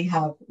only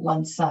have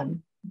one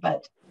sun,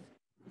 but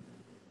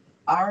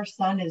our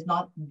sun is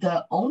not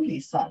the only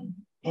sun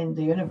in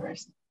the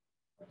universe.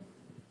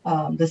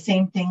 The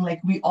same thing,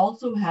 like we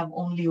also have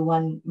only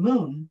one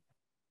moon,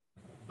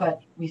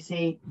 but we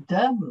say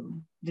the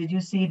moon. Did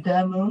you see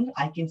the moon?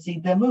 I can see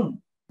the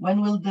moon.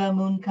 When will the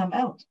moon come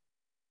out?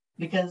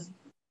 Because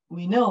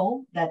we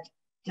know that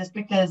just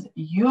because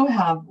you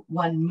have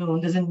one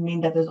moon doesn't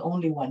mean that there's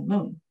only one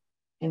moon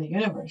in the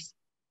universe.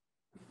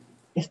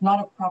 It's not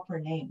a proper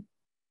name.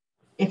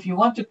 If you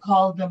want to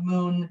call the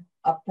moon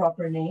a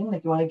proper name,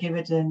 like you want to give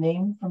it a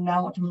name from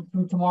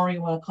tomorrow,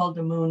 you want to call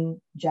the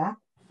moon Jack,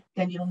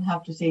 then you don't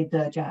have to say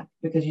the Jack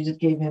because you just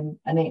gave him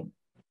a name.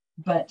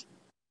 But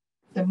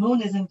the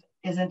moon isn't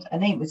a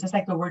name. It's just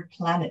like the word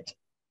planet,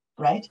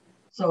 right?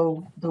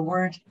 So the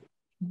word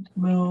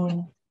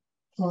moon,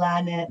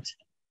 planet,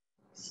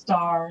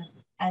 star,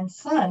 and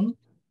sun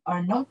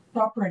are not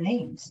proper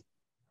names.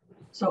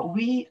 So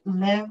we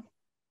live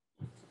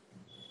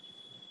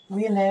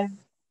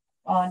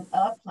on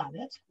a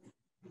planet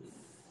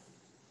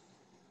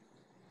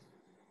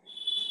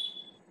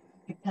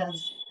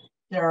because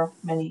there are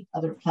many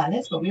other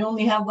planets, but we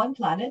only have one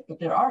planet, but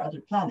there are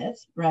other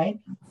planets, right?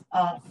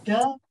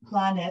 The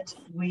planet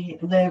we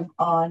live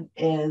on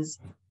is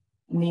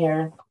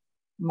near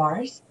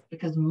Mars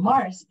because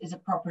Mars is a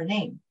proper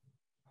name.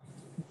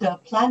 The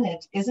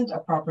planet isn't a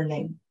proper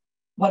name.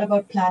 What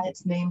about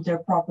planets named their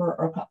proper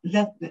or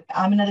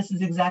Amina, this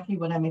is exactly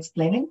what I'm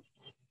explaining.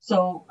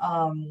 So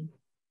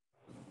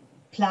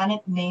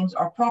planet names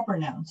are proper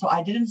nouns. So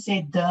I didn't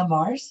say the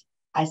Mars,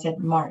 I said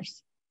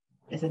Mars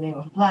is the name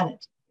of a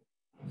planet.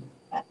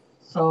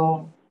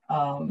 So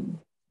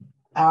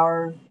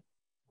our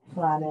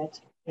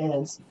planet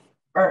is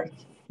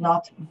Earth,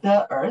 not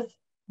the Earth,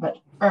 but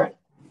Earth.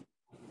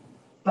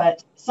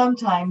 But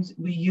sometimes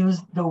we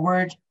use the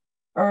word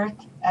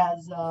Earth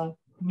as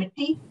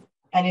mitti,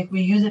 and if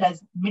we use it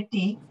as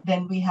mitti,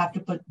 then we have to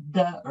put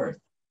the Earth.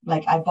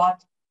 Like I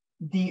bought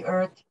the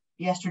Earth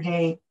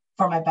yesterday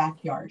for my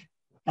backyard.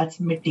 That's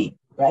mitti,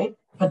 right?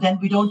 But then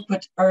we don't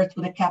put Earth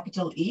with a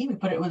capital E, we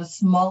put it with a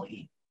small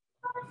e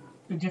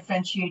to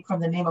differentiate from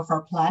the name of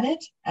our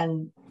planet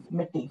and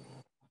mitti.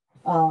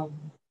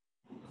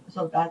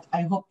 So that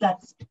I hope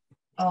that's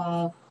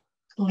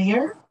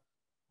clear,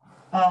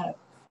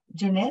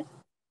 Junaid.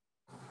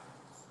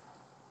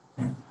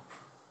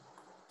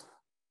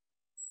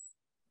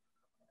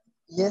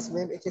 Yes,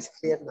 ma'am, it is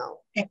clear now.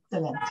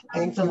 Excellent,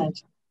 Thank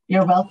excellent.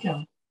 You're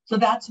welcome. So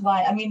that's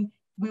why, I mean,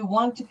 we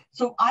want to,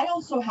 so I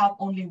also have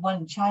only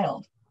one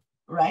child,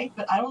 right?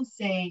 But I don't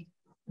say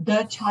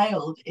the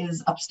child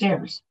is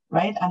upstairs,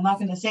 right? I'm not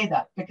going to say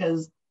that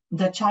because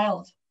the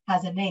child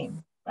has a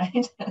name,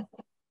 right?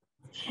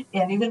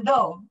 And even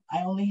though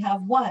I only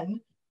have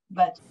one,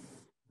 but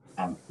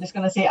I'm just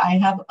going to say I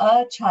have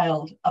a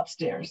child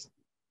upstairs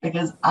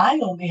because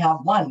I only have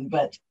one,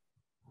 but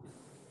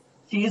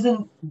she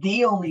isn't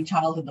the only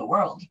child in the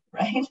world,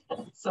 right?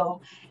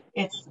 So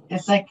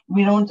it's like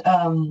we don't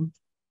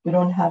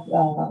have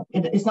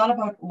it's not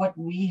about what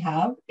we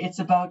have. It's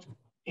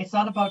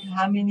not about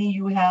how many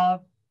you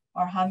have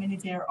or how many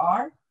there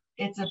are.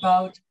 It's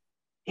about,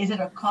 is it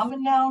a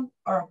common noun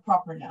or a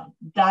proper noun?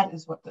 That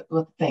is what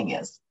the thing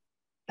is.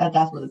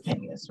 That's what the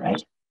thing is,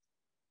 right?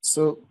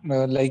 So,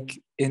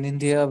 like in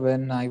India,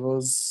 when I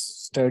was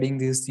studying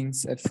these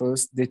things at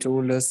first, they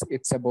told us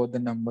it's about the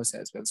numbers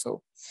as well.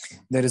 So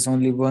there is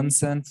only one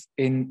sun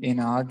in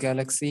our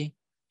galaxy,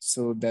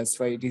 so that's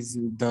why it is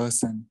the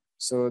sun.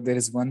 So there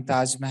is one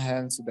Taj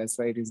Mahal, so that's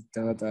why it is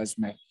the Taj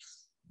Mahal.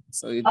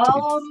 So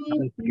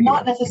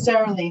not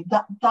necessarily.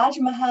 The Taj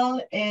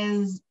Mahal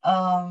is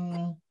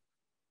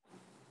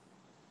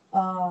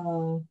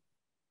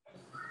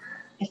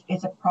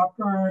it's a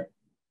proper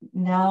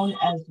noun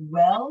as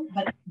well,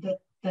 but the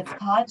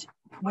Taj,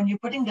 when you're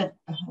putting the,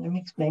 let me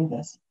explain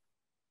this.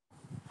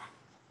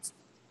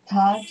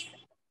 Taj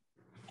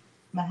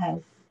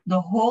Mahal, the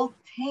whole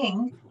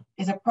thing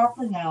is a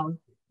proper noun,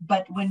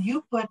 but when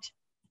you put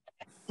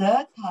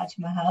the Taj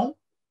Mahal,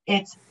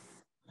 it's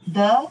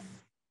the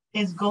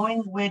is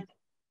going with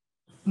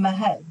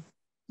Mahal,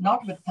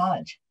 not with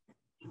Taj.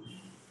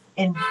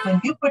 And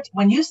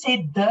when you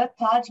say the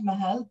Taj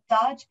Mahal,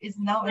 Taj is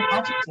now an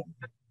adjective.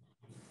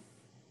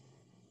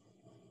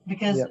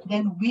 Because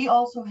then we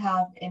also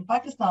have in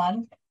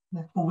Pakistan,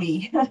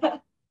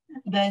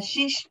 the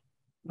Shish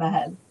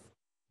Mahal,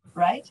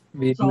 right?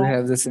 We do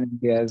have this in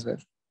India as well.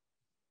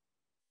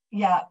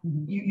 Yeah,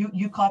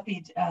 you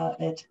copied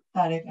it,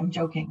 Tariq. I'm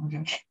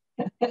joking.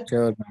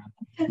 Sure, ma'am.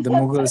 The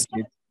Mughals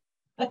did.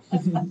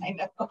 I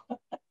know.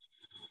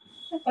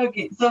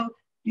 Okay, so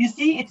you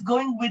see, it's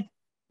going with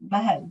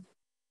mahal,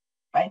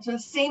 right? So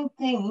same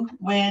thing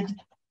with,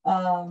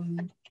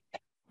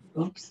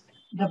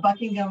 the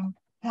Buckingham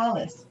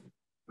Palace,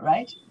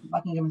 right?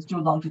 Buckingham is too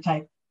long to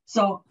type.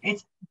 So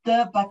it's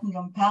the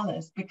Buckingham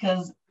Palace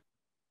because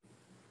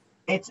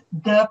it's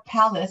the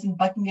palace, and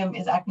Buckingham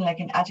is acting like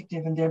an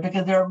adjective in there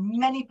because there are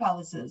many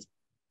palaces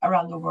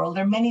around the world.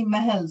 There are many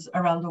mahals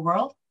around the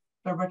world,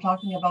 but we're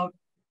talking about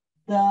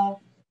the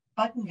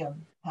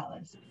Buckingham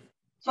Palace.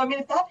 So, I mean,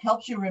 if that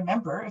helps you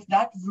remember, if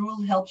that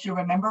rule helps you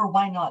remember,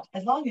 why not?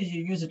 As long as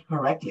you use it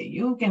correctly,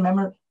 you can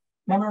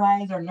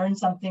memorize or learn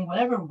something,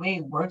 whatever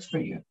way works for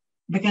you,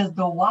 because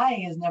the why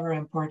is never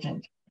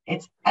important.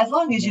 It's as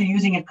long as you're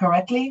using it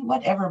correctly,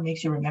 whatever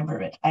makes you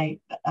remember it.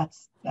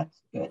 That's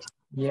good.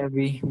 Yeah,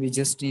 we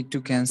just need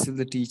to cancel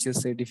the teacher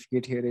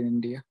certificate here in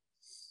India.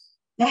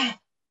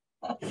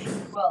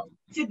 Well,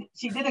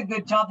 she did a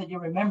good job that you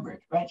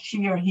remembered, right?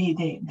 She or he,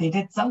 they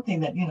did something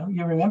that, you know,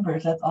 you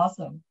remembered. That's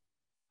awesome.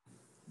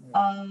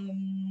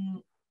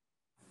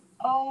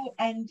 Oh,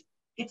 and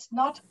it's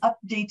not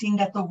updating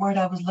that the word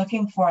I was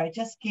looking for. It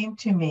just came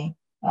to me.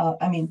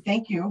 I mean,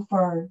 thank you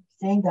for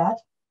saying that.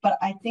 But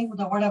I think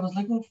the word I was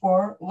looking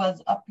for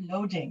was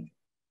uploading.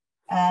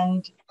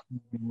 And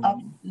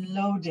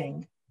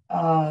uploading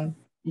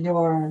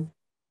your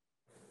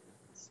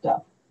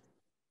stuff.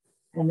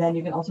 And then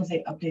you can also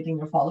say updating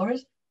your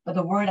followers. But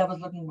the word I was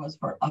looking was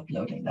for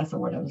uploading. That's the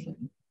word I was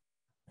looking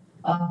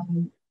for.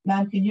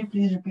 Ma'am, can you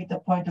please repeat the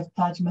point of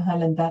Taj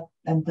Mahal and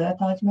the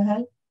Taj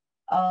Mahal?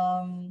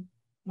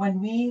 When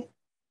we,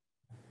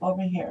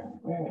 over here,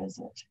 where is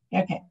it?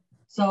 Okay,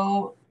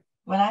 so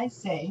when I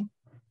say,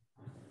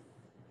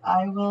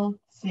 I will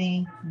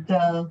see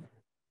the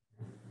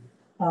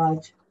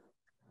Taj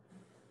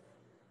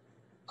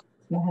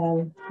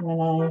Mahal when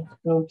I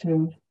go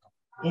to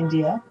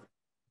India,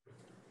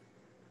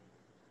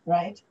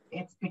 right?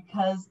 It's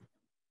because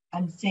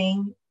I'm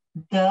saying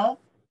the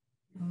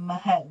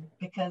Mahal,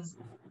 because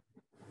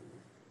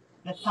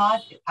the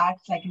Taj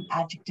acts like an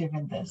adjective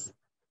in this.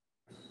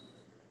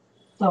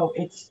 So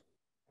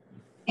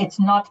it's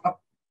not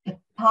the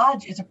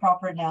Taj is a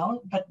proper noun,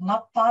 but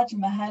not Taj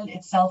Mahal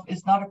itself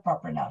is not a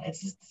proper noun.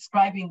 It's just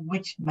describing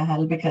which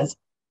Mahal, because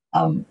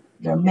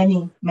there are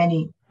many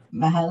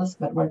Mahals,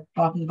 but we're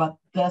talking about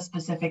the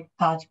specific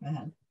Taj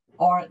Mahal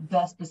or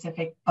the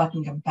specific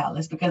Buckingham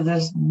Palace, because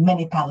there's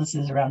many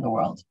palaces around the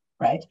world,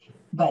 right?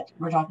 But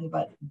we're talking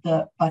about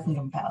the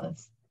Buckingham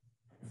Palace.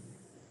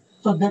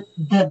 So the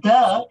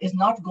is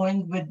not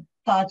going with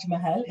Taj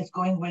Mahal, it's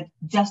going with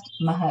just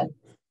Mahal.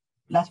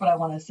 That's what I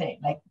want to say.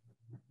 Like,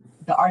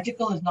 the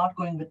article is not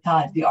going with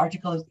Taj. The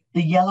article is,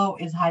 the yellow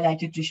is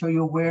highlighted to show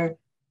you where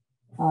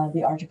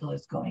the article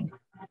is going,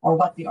 or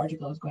what the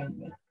article is going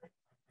with.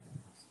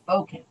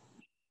 Okay.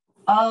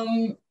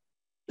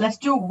 Let's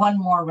do one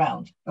more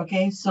round.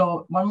 Okay,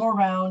 so one more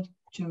round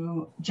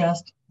to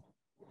just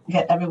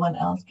get everyone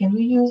else. Can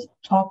we use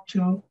talk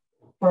to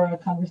for a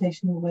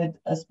conversation with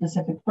a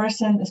specific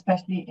person,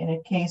 especially in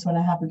a case when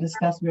I have to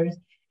discuss various,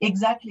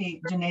 exactly,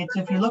 Junaid.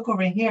 So if you look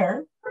over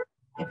here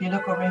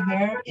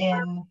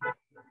in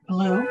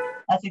blue,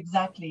 that's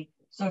exactly.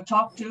 So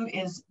talk to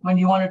is when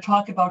you want to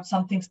talk about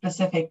something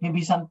specific,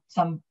 maybe some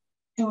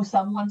to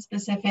someone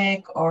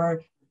specific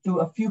or to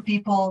a few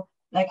people.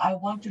 Like, I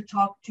want to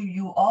talk to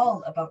you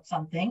all about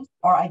something,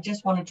 or I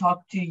just want to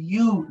talk to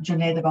you,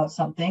 Junaid, about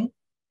something.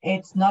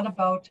 It's not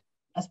about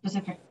a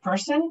specific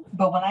person,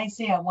 but when I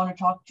say I want to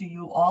talk to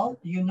you all,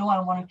 you know, I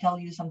want to tell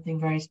you something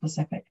very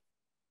specific.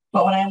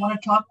 But when I want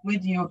to talk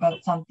with you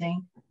about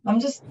something, I'm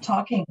just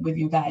talking with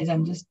you guys.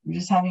 We're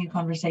just having a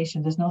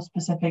conversation. There's no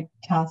specific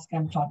task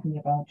I'm talking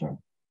about or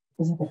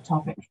specific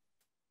topic.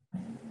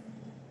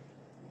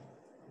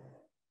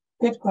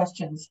 Good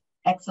questions.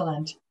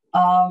 Excellent.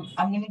 I'm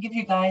going to give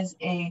you guys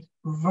a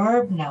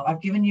verb now.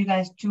 I've given you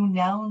guys 2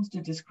 nouns to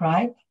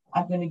describe.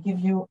 I'm going to give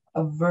you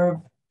a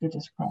verb to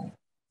describe.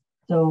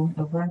 So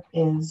the verb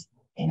is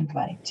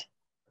invite.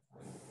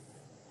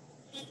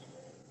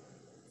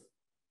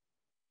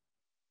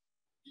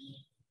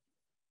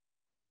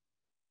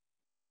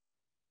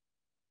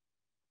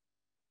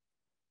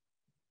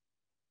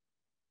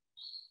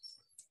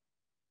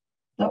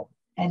 So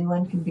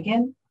anyone can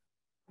begin.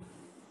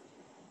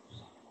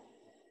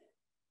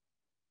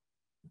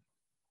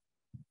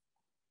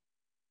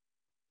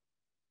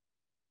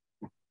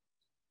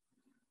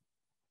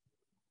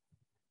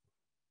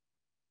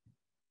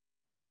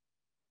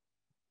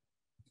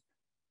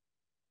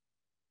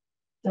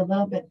 It's a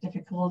little bit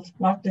difficult,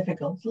 not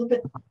difficult, it's a little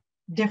bit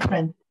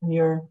different when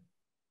you're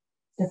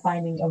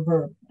defining a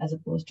verb as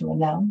opposed to a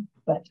noun,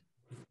 but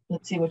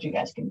let's see what you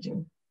guys can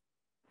do.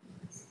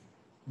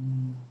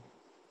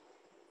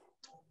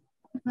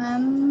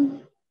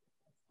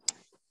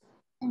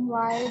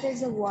 Invite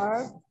is a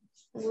verb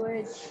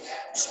which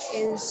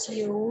is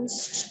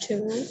used to.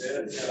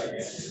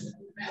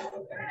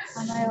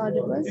 Am I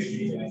audible?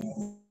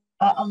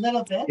 A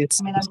little bit.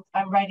 It's, I mean,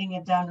 I'm writing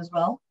it down as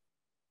well.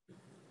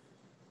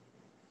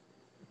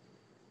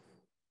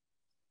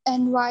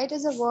 invite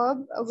is a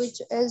verb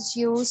which is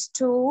used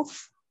to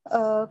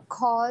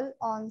call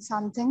on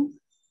something,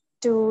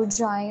 to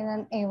join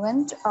an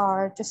event,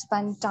 or to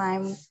spend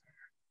time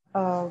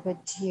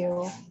with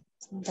you,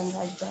 something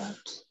like that,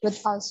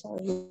 with us or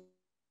you.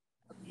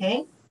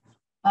 Okay.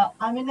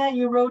 Amina,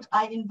 you wrote,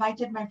 I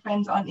invited my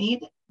friends on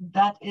Eid.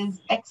 That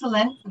is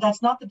excellent, but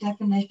that's not the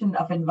definition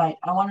of invite.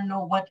 I want to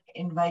know what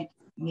invite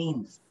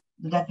means,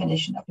 the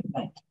definition of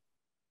invite.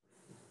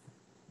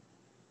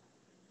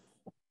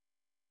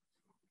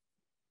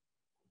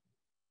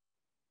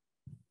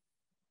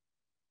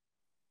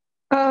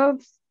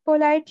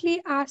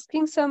 Politely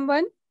asking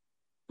someone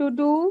to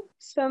do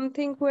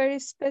something very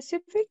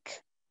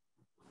specific.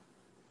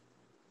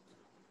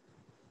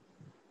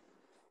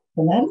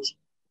 Excellent.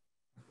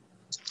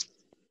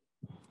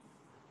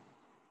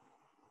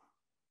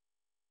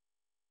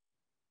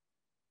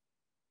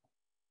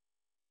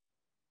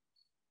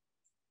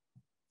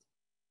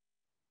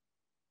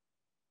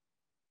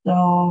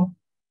 So,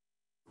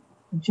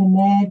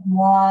 Junaid,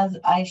 Moaz,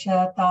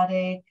 Aisha,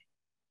 Tariq.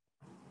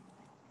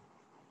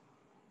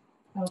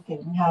 Okay,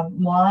 we have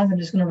Moaz. I'm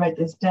just going to write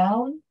this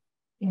down.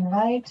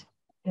 Invite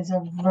is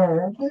a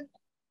verb.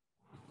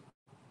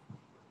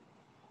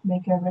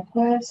 Make a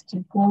request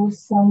to go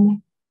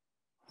somewhere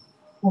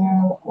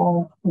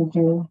or to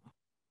do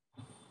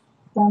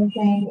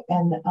something.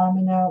 And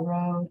Amina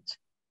wrote,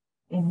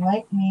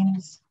 invite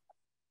means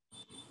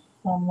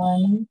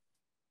someone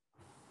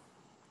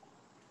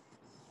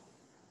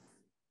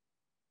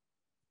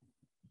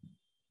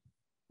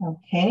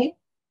okay.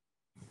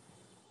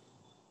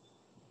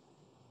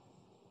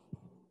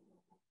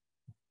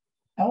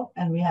 Oh,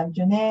 and we have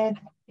Junaid.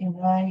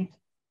 Invite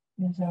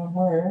is a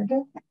word.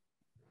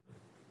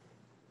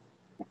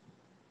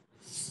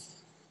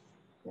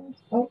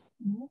 Oh,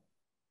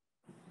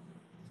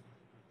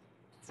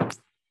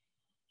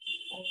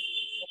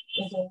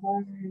 is a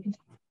word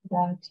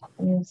that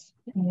is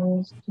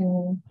used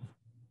to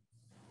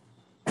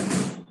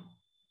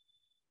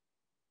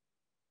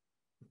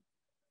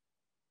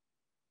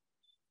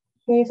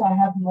okay, so I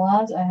have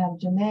Moaz, I have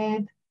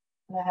Junaid,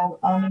 and I have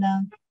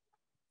Amina.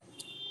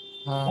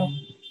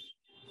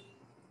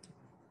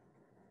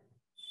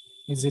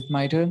 Is it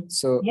my turn?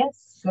 So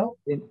yes, go.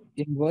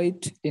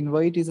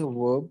 Invite is a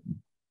verb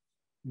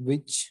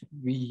which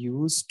we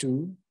use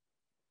to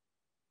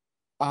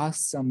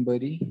ask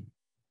somebody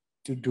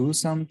to do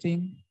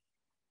something.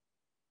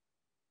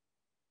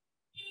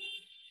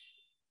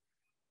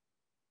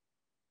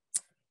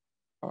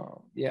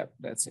 Yeah,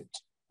 that's it.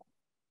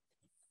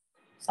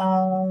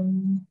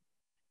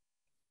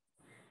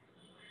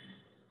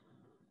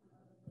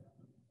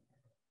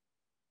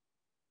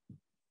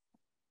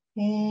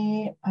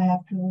 Okay, I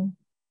have to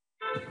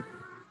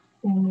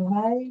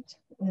invite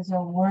is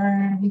a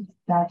word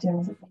that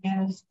is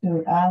used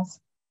to ask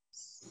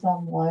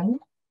someone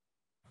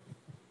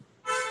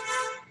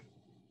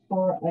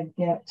for a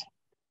get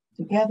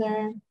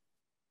together.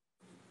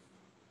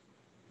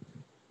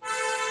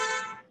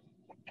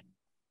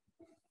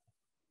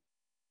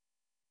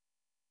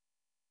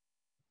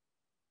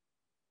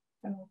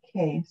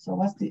 Okay, so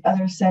what's the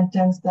other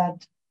sentence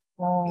that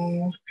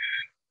I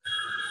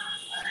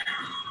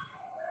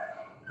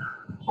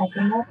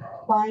cannot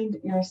find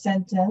your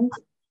sentence?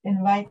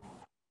 Invite.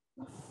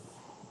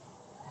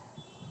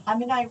 I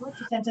mean, I wrote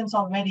the sentence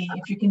already.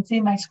 If you can see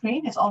my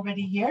screen, it's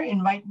already here.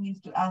 Invite means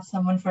to ask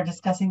someone for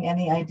discussing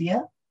any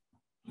idea.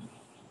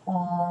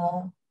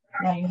 Now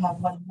you have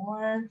one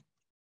more.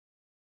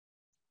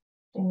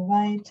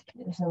 Invite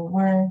is a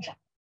word.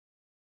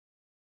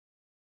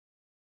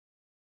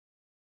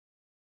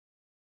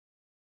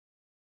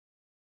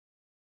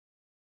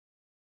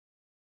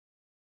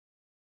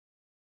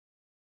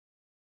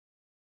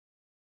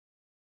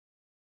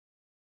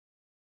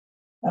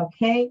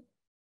 Okay.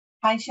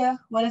 Aisha,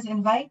 what is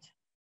invite?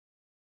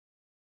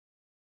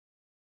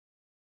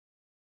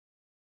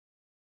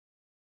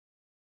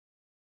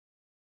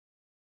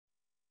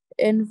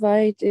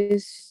 Invite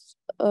is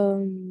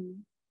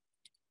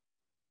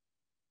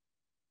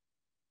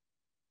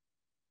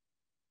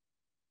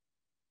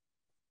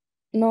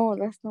no,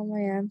 that's not my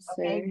answer.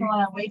 Okay, come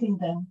on, I'm waiting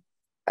then.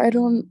 I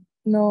don't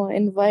know.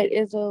 Invite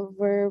is a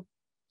verb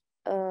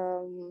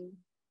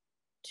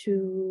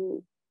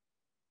to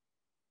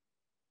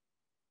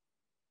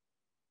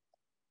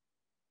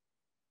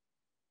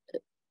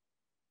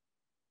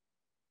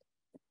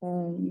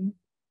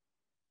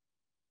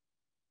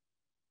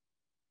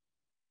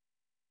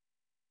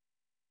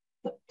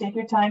Take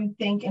your time,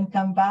 think, and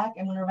come back.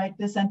 I'm going to write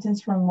this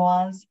sentence from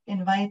Moaz.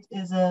 Invite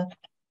is a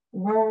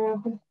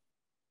verb.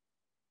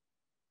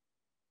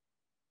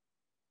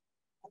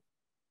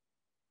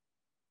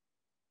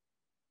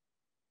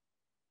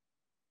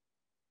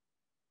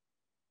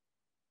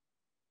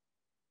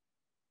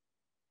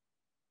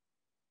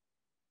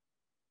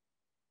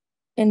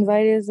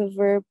 invite is a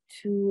verb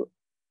to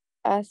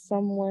ask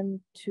someone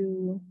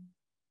to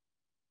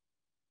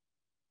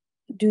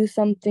do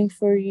something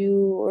for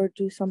you or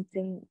do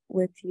something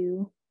with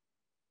you.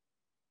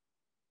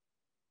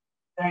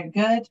 Very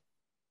good.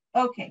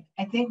 Okay,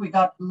 I think we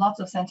got lots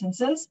of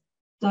sentences.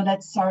 So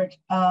let's start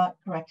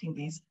correcting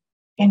these.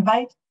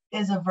 Invite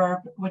is a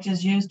verb which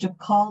is used to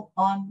call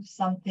on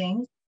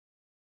something.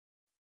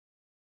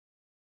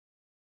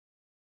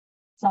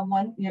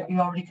 Someone, you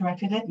already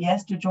corrected it.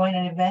 Yes, to join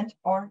an event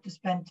or to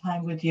spend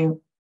time with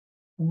you.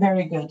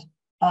 Very good.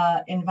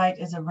 Invite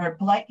is a verb,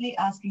 politely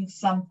asking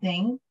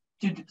something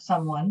to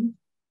someone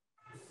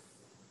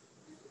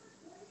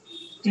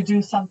to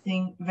do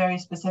something very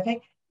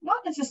specific.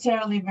 Not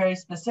necessarily very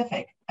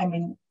specific. I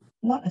mean,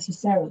 not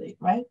necessarily,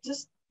 right?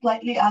 Just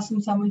politely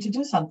asking someone to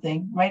do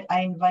something, right?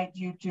 I invite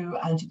you to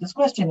answer this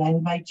question. I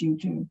invite you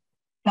to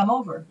come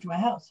over to my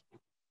house.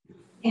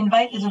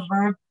 Invite is a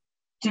verb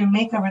to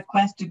make a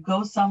request to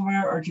go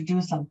somewhere or to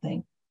do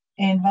something.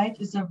 Invite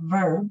is a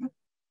verb,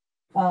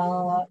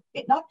 not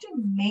to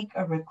make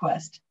a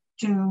request,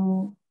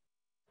 to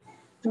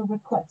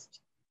request.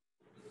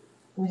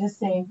 We just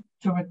say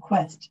to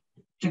request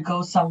to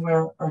go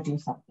somewhere or do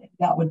something.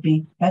 That would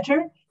be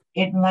better.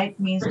 Invite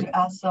means to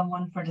ask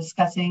someone for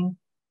discussing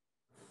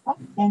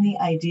any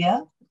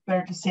idea. It's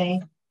better to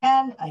say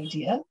an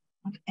idea,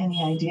 not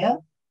any idea.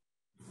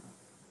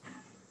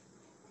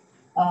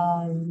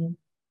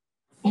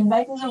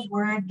 Invite is a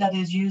word that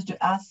is used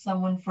to ask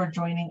someone for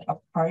joining a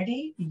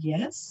party.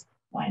 Yes,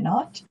 why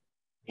not?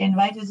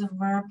 Invite is a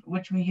verb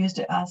which we use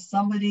to ask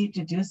somebody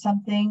to do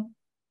something.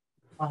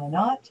 Why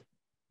not?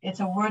 It's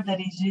a word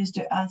that is used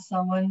to ask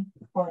someone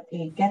for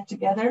a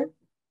get-together.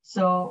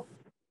 So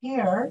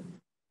here,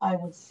 I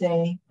would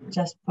say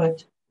just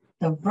put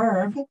the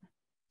verb.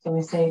 So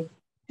we say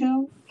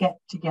to get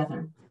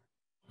together.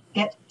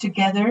 Get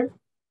together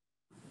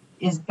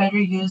is better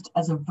used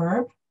as a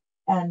verb,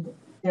 and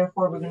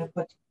therefore we're going to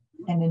put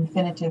an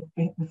infinitive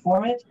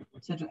before it.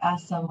 So to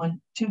ask someone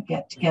to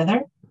get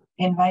together.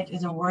 Invite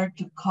is a word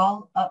to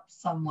call up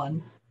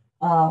someone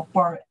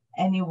for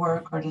any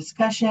work or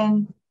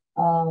discussion.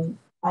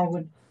 I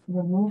would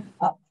remove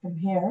up from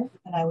here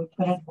and I would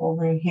put it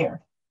over here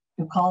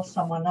to call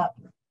someone up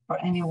for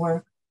any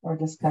work or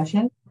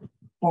discussion.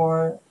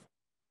 For,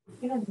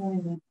 you don't really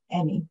need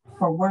any,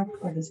 for work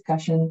or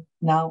discussion.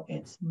 Now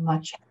it's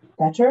much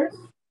better.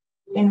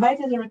 Invite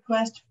is a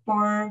request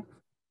for,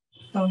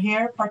 so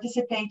here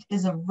participate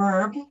is a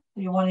verb.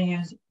 You want to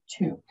use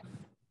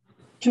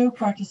to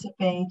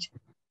participate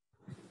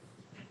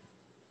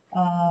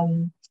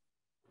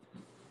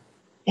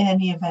in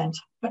any event,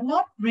 but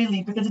not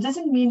really, because it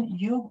doesn't mean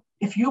you,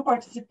 if you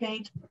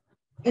participate,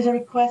 is a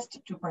request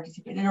to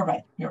participate. You're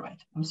right.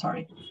 I'm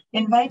sorry.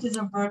 Invite is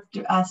a verb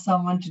to ask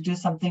someone to do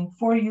something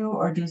for you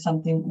or do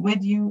something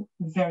with you.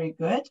 Very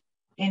good.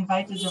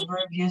 Invite is a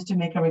verb used to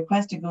make a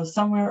request to go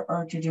somewhere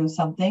or to do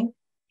something.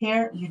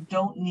 Here, you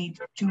don't need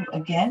to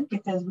again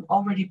because we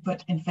already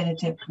put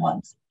infinitive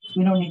once.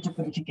 We don't need to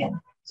put it again.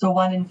 So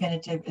one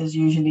infinitive is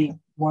usually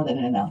more than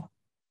enough.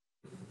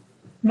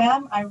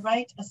 Ma'am, I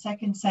write a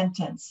second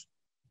sentence.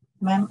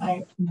 Ma'am,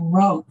 I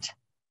wrote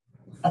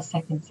a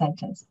second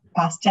sentence.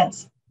 Past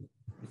tense.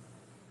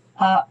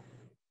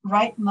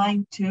 Write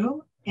mine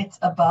too. It's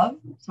above.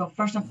 So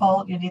first of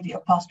all, you need the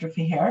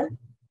apostrophe here.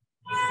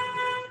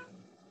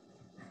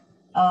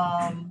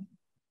 And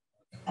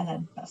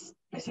then that's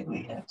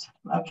basically it.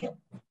 Okay.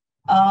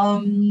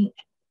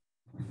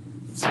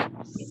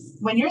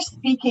 When you're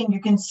speaking,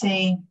 you can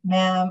say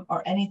ma'am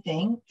or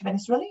anything, but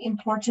it's really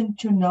important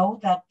to know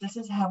that this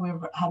is how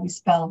we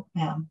spell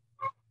ma'am.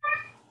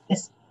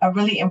 It's a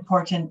really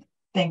important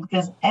thing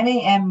because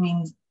M-A-M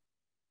means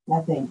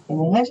nothing in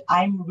English.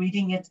 I'm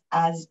reading it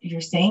as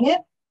you're saying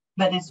it,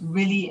 but it's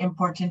really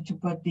important to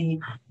put the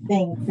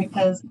thing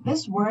because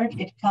this word,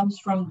 it comes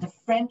from the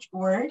French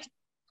word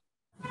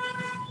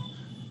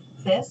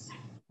this,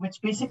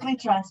 which basically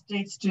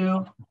translates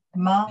to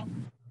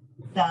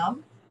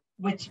madame,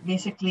 which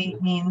basically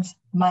means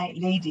my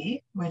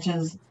lady, which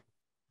is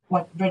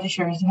what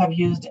Britishers have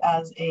used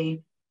as a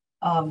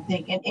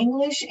thing. In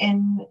English,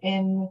 in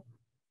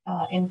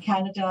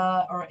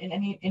Canada or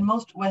in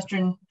most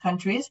Western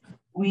countries,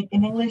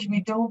 in English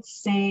we don't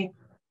say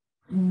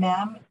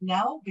ma'am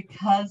now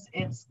because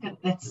it's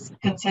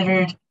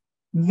considered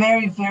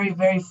very, very,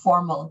 very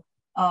formal.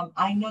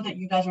 I know that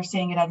you guys are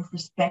saying it out of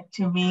respect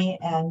to me,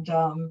 and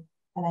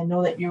I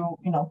know that you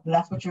know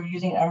that's what you're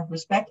using out of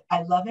respect.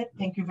 I love it.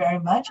 Thank you very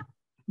much.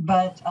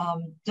 But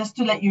just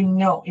to let you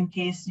know, in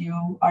case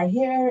you are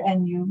here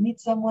and you meet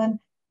someone,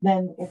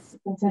 then it's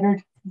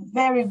considered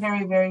very,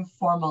 very, very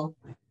formal.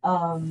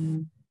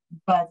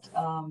 But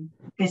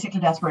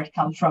basically, that's where it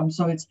comes from.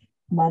 So it's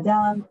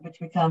madame, which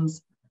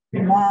becomes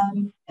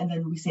ma'am, and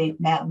then we say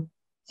ma'am.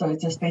 So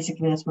it's just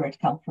basically that's where it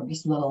comes from.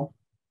 Just a little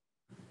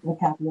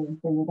vocabulary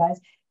for you guys.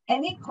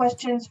 Any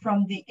questions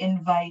from the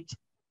invite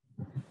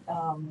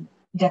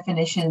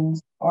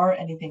definitions or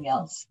anything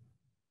else?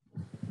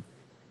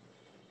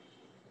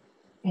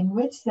 In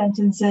which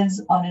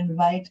sentences on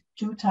invite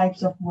two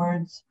types of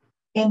words?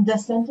 In the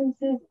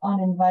sentences on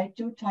invite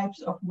two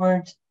types of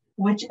words,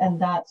 which and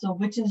that. So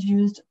which is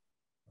used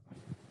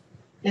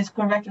is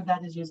correct or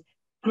that is used.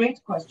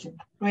 Great question.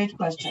 Great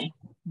question.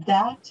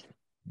 That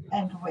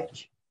and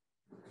which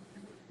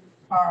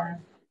are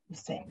the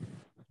same.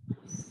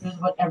 Use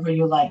whatever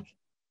you like.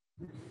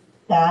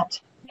 that,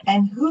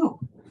 and who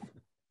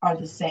are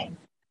the same.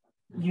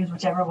 Use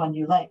whichever one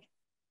you like.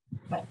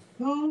 But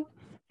who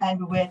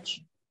and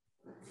which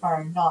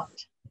are not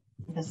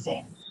the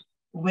same.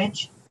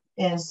 Which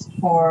is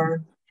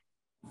for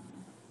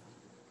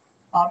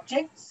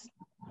objects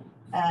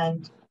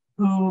and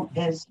who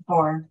is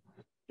for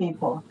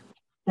people.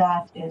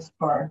 That is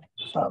for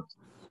folks.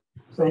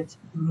 So it's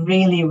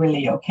really,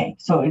 really okay.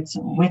 So it's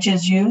which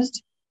is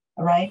used,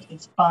 right?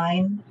 It's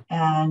fine.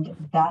 And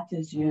that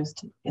is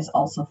used is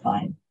also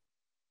fine.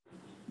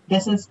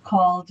 This is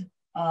called,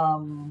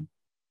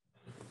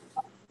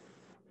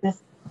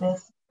 this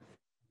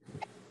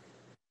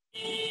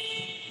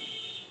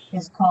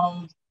is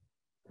called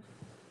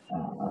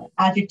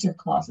adjective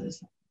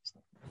clauses,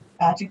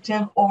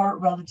 adjective or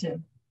relative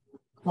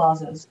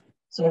clauses.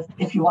 So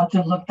if you want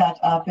to look that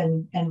up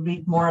and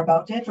read more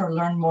about it or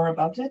learn more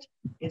about it,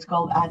 it's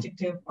called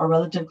adjective or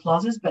relative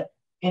clauses. But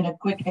in a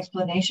quick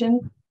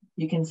explanation,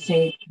 you can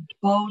say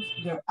both.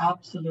 They're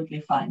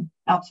absolutely fine.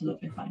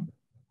 Absolutely fine.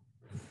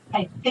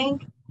 I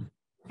think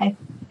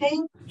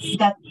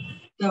that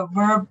the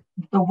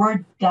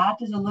word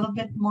that is a little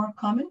bit more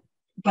common,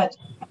 but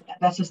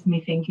that's just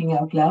me thinking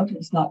out loud.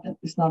 It's not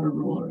a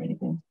rule or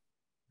anything.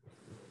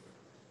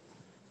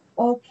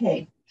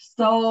 Okay,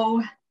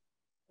 so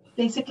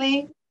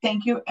basically,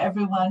 thank you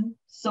everyone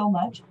so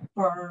much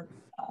for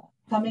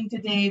coming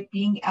today,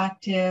 being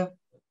active,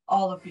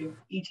 all of you,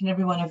 each and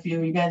every one of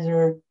you. You guys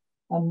are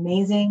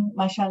amazing,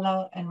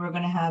 mashallah, and we're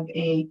going to have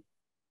a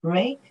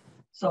break.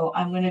 So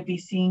I'm going to be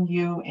seeing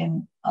you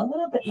in a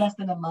little bit less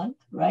than a month,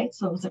 right?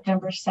 So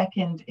September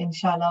 2nd,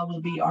 inshallah,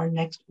 will be our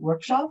next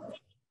workshop.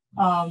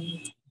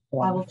 I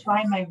will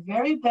try my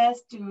very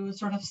best to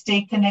sort of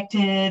stay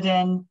connected,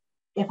 and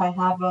if I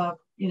have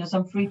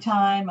some free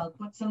time, I'll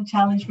put some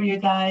challenge for you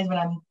guys when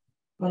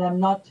I'm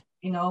not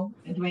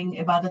doing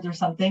ibadat or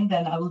something.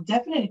 Then I will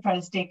definitely try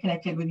to stay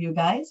connected with you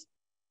guys,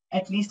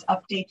 at least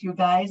update you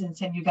guys and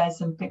send you guys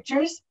some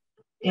pictures.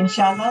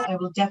 Inshallah, I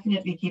will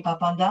definitely keep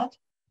up on that.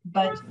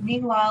 But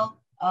meanwhile,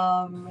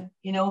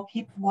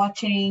 keep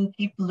watching,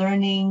 keep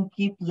learning,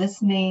 keep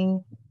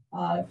listening.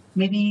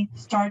 Maybe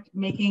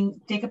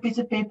take a piece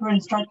of paper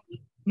and start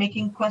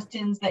making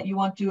questions that you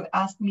want to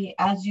ask me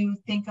as you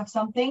think of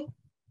something.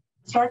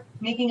 Start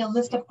making a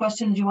list of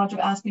questions you want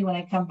to ask me when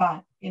I come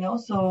back,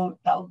 so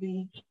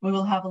we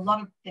will have a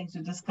lot of things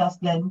to discuss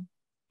then.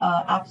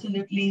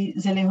 Absolutely,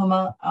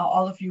 Zelihuma,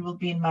 all of you will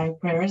be in my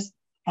prayers,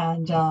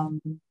 and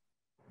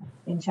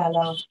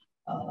inshallah,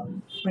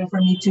 pray for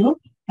me too,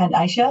 and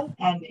Aisha,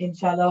 and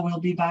inshallah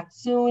we'll be back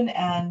soon,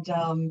 and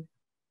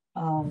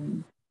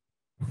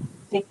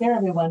take care,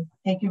 everyone.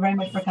 Thank you very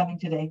much for coming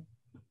today.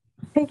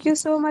 Thank you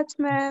so much,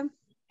 ma'am.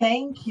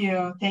 Thank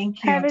you.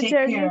 Have a Take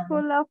journey care.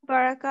 full of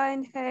barakah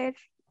and khair.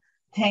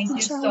 Thank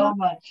you so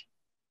much.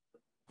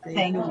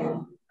 Thank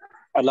you.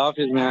 Allah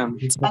Hafiz, ma'am.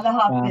 Allah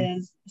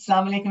Hafiz.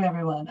 Assalamu alaikum,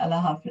 everyone. Allah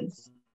Hafiz.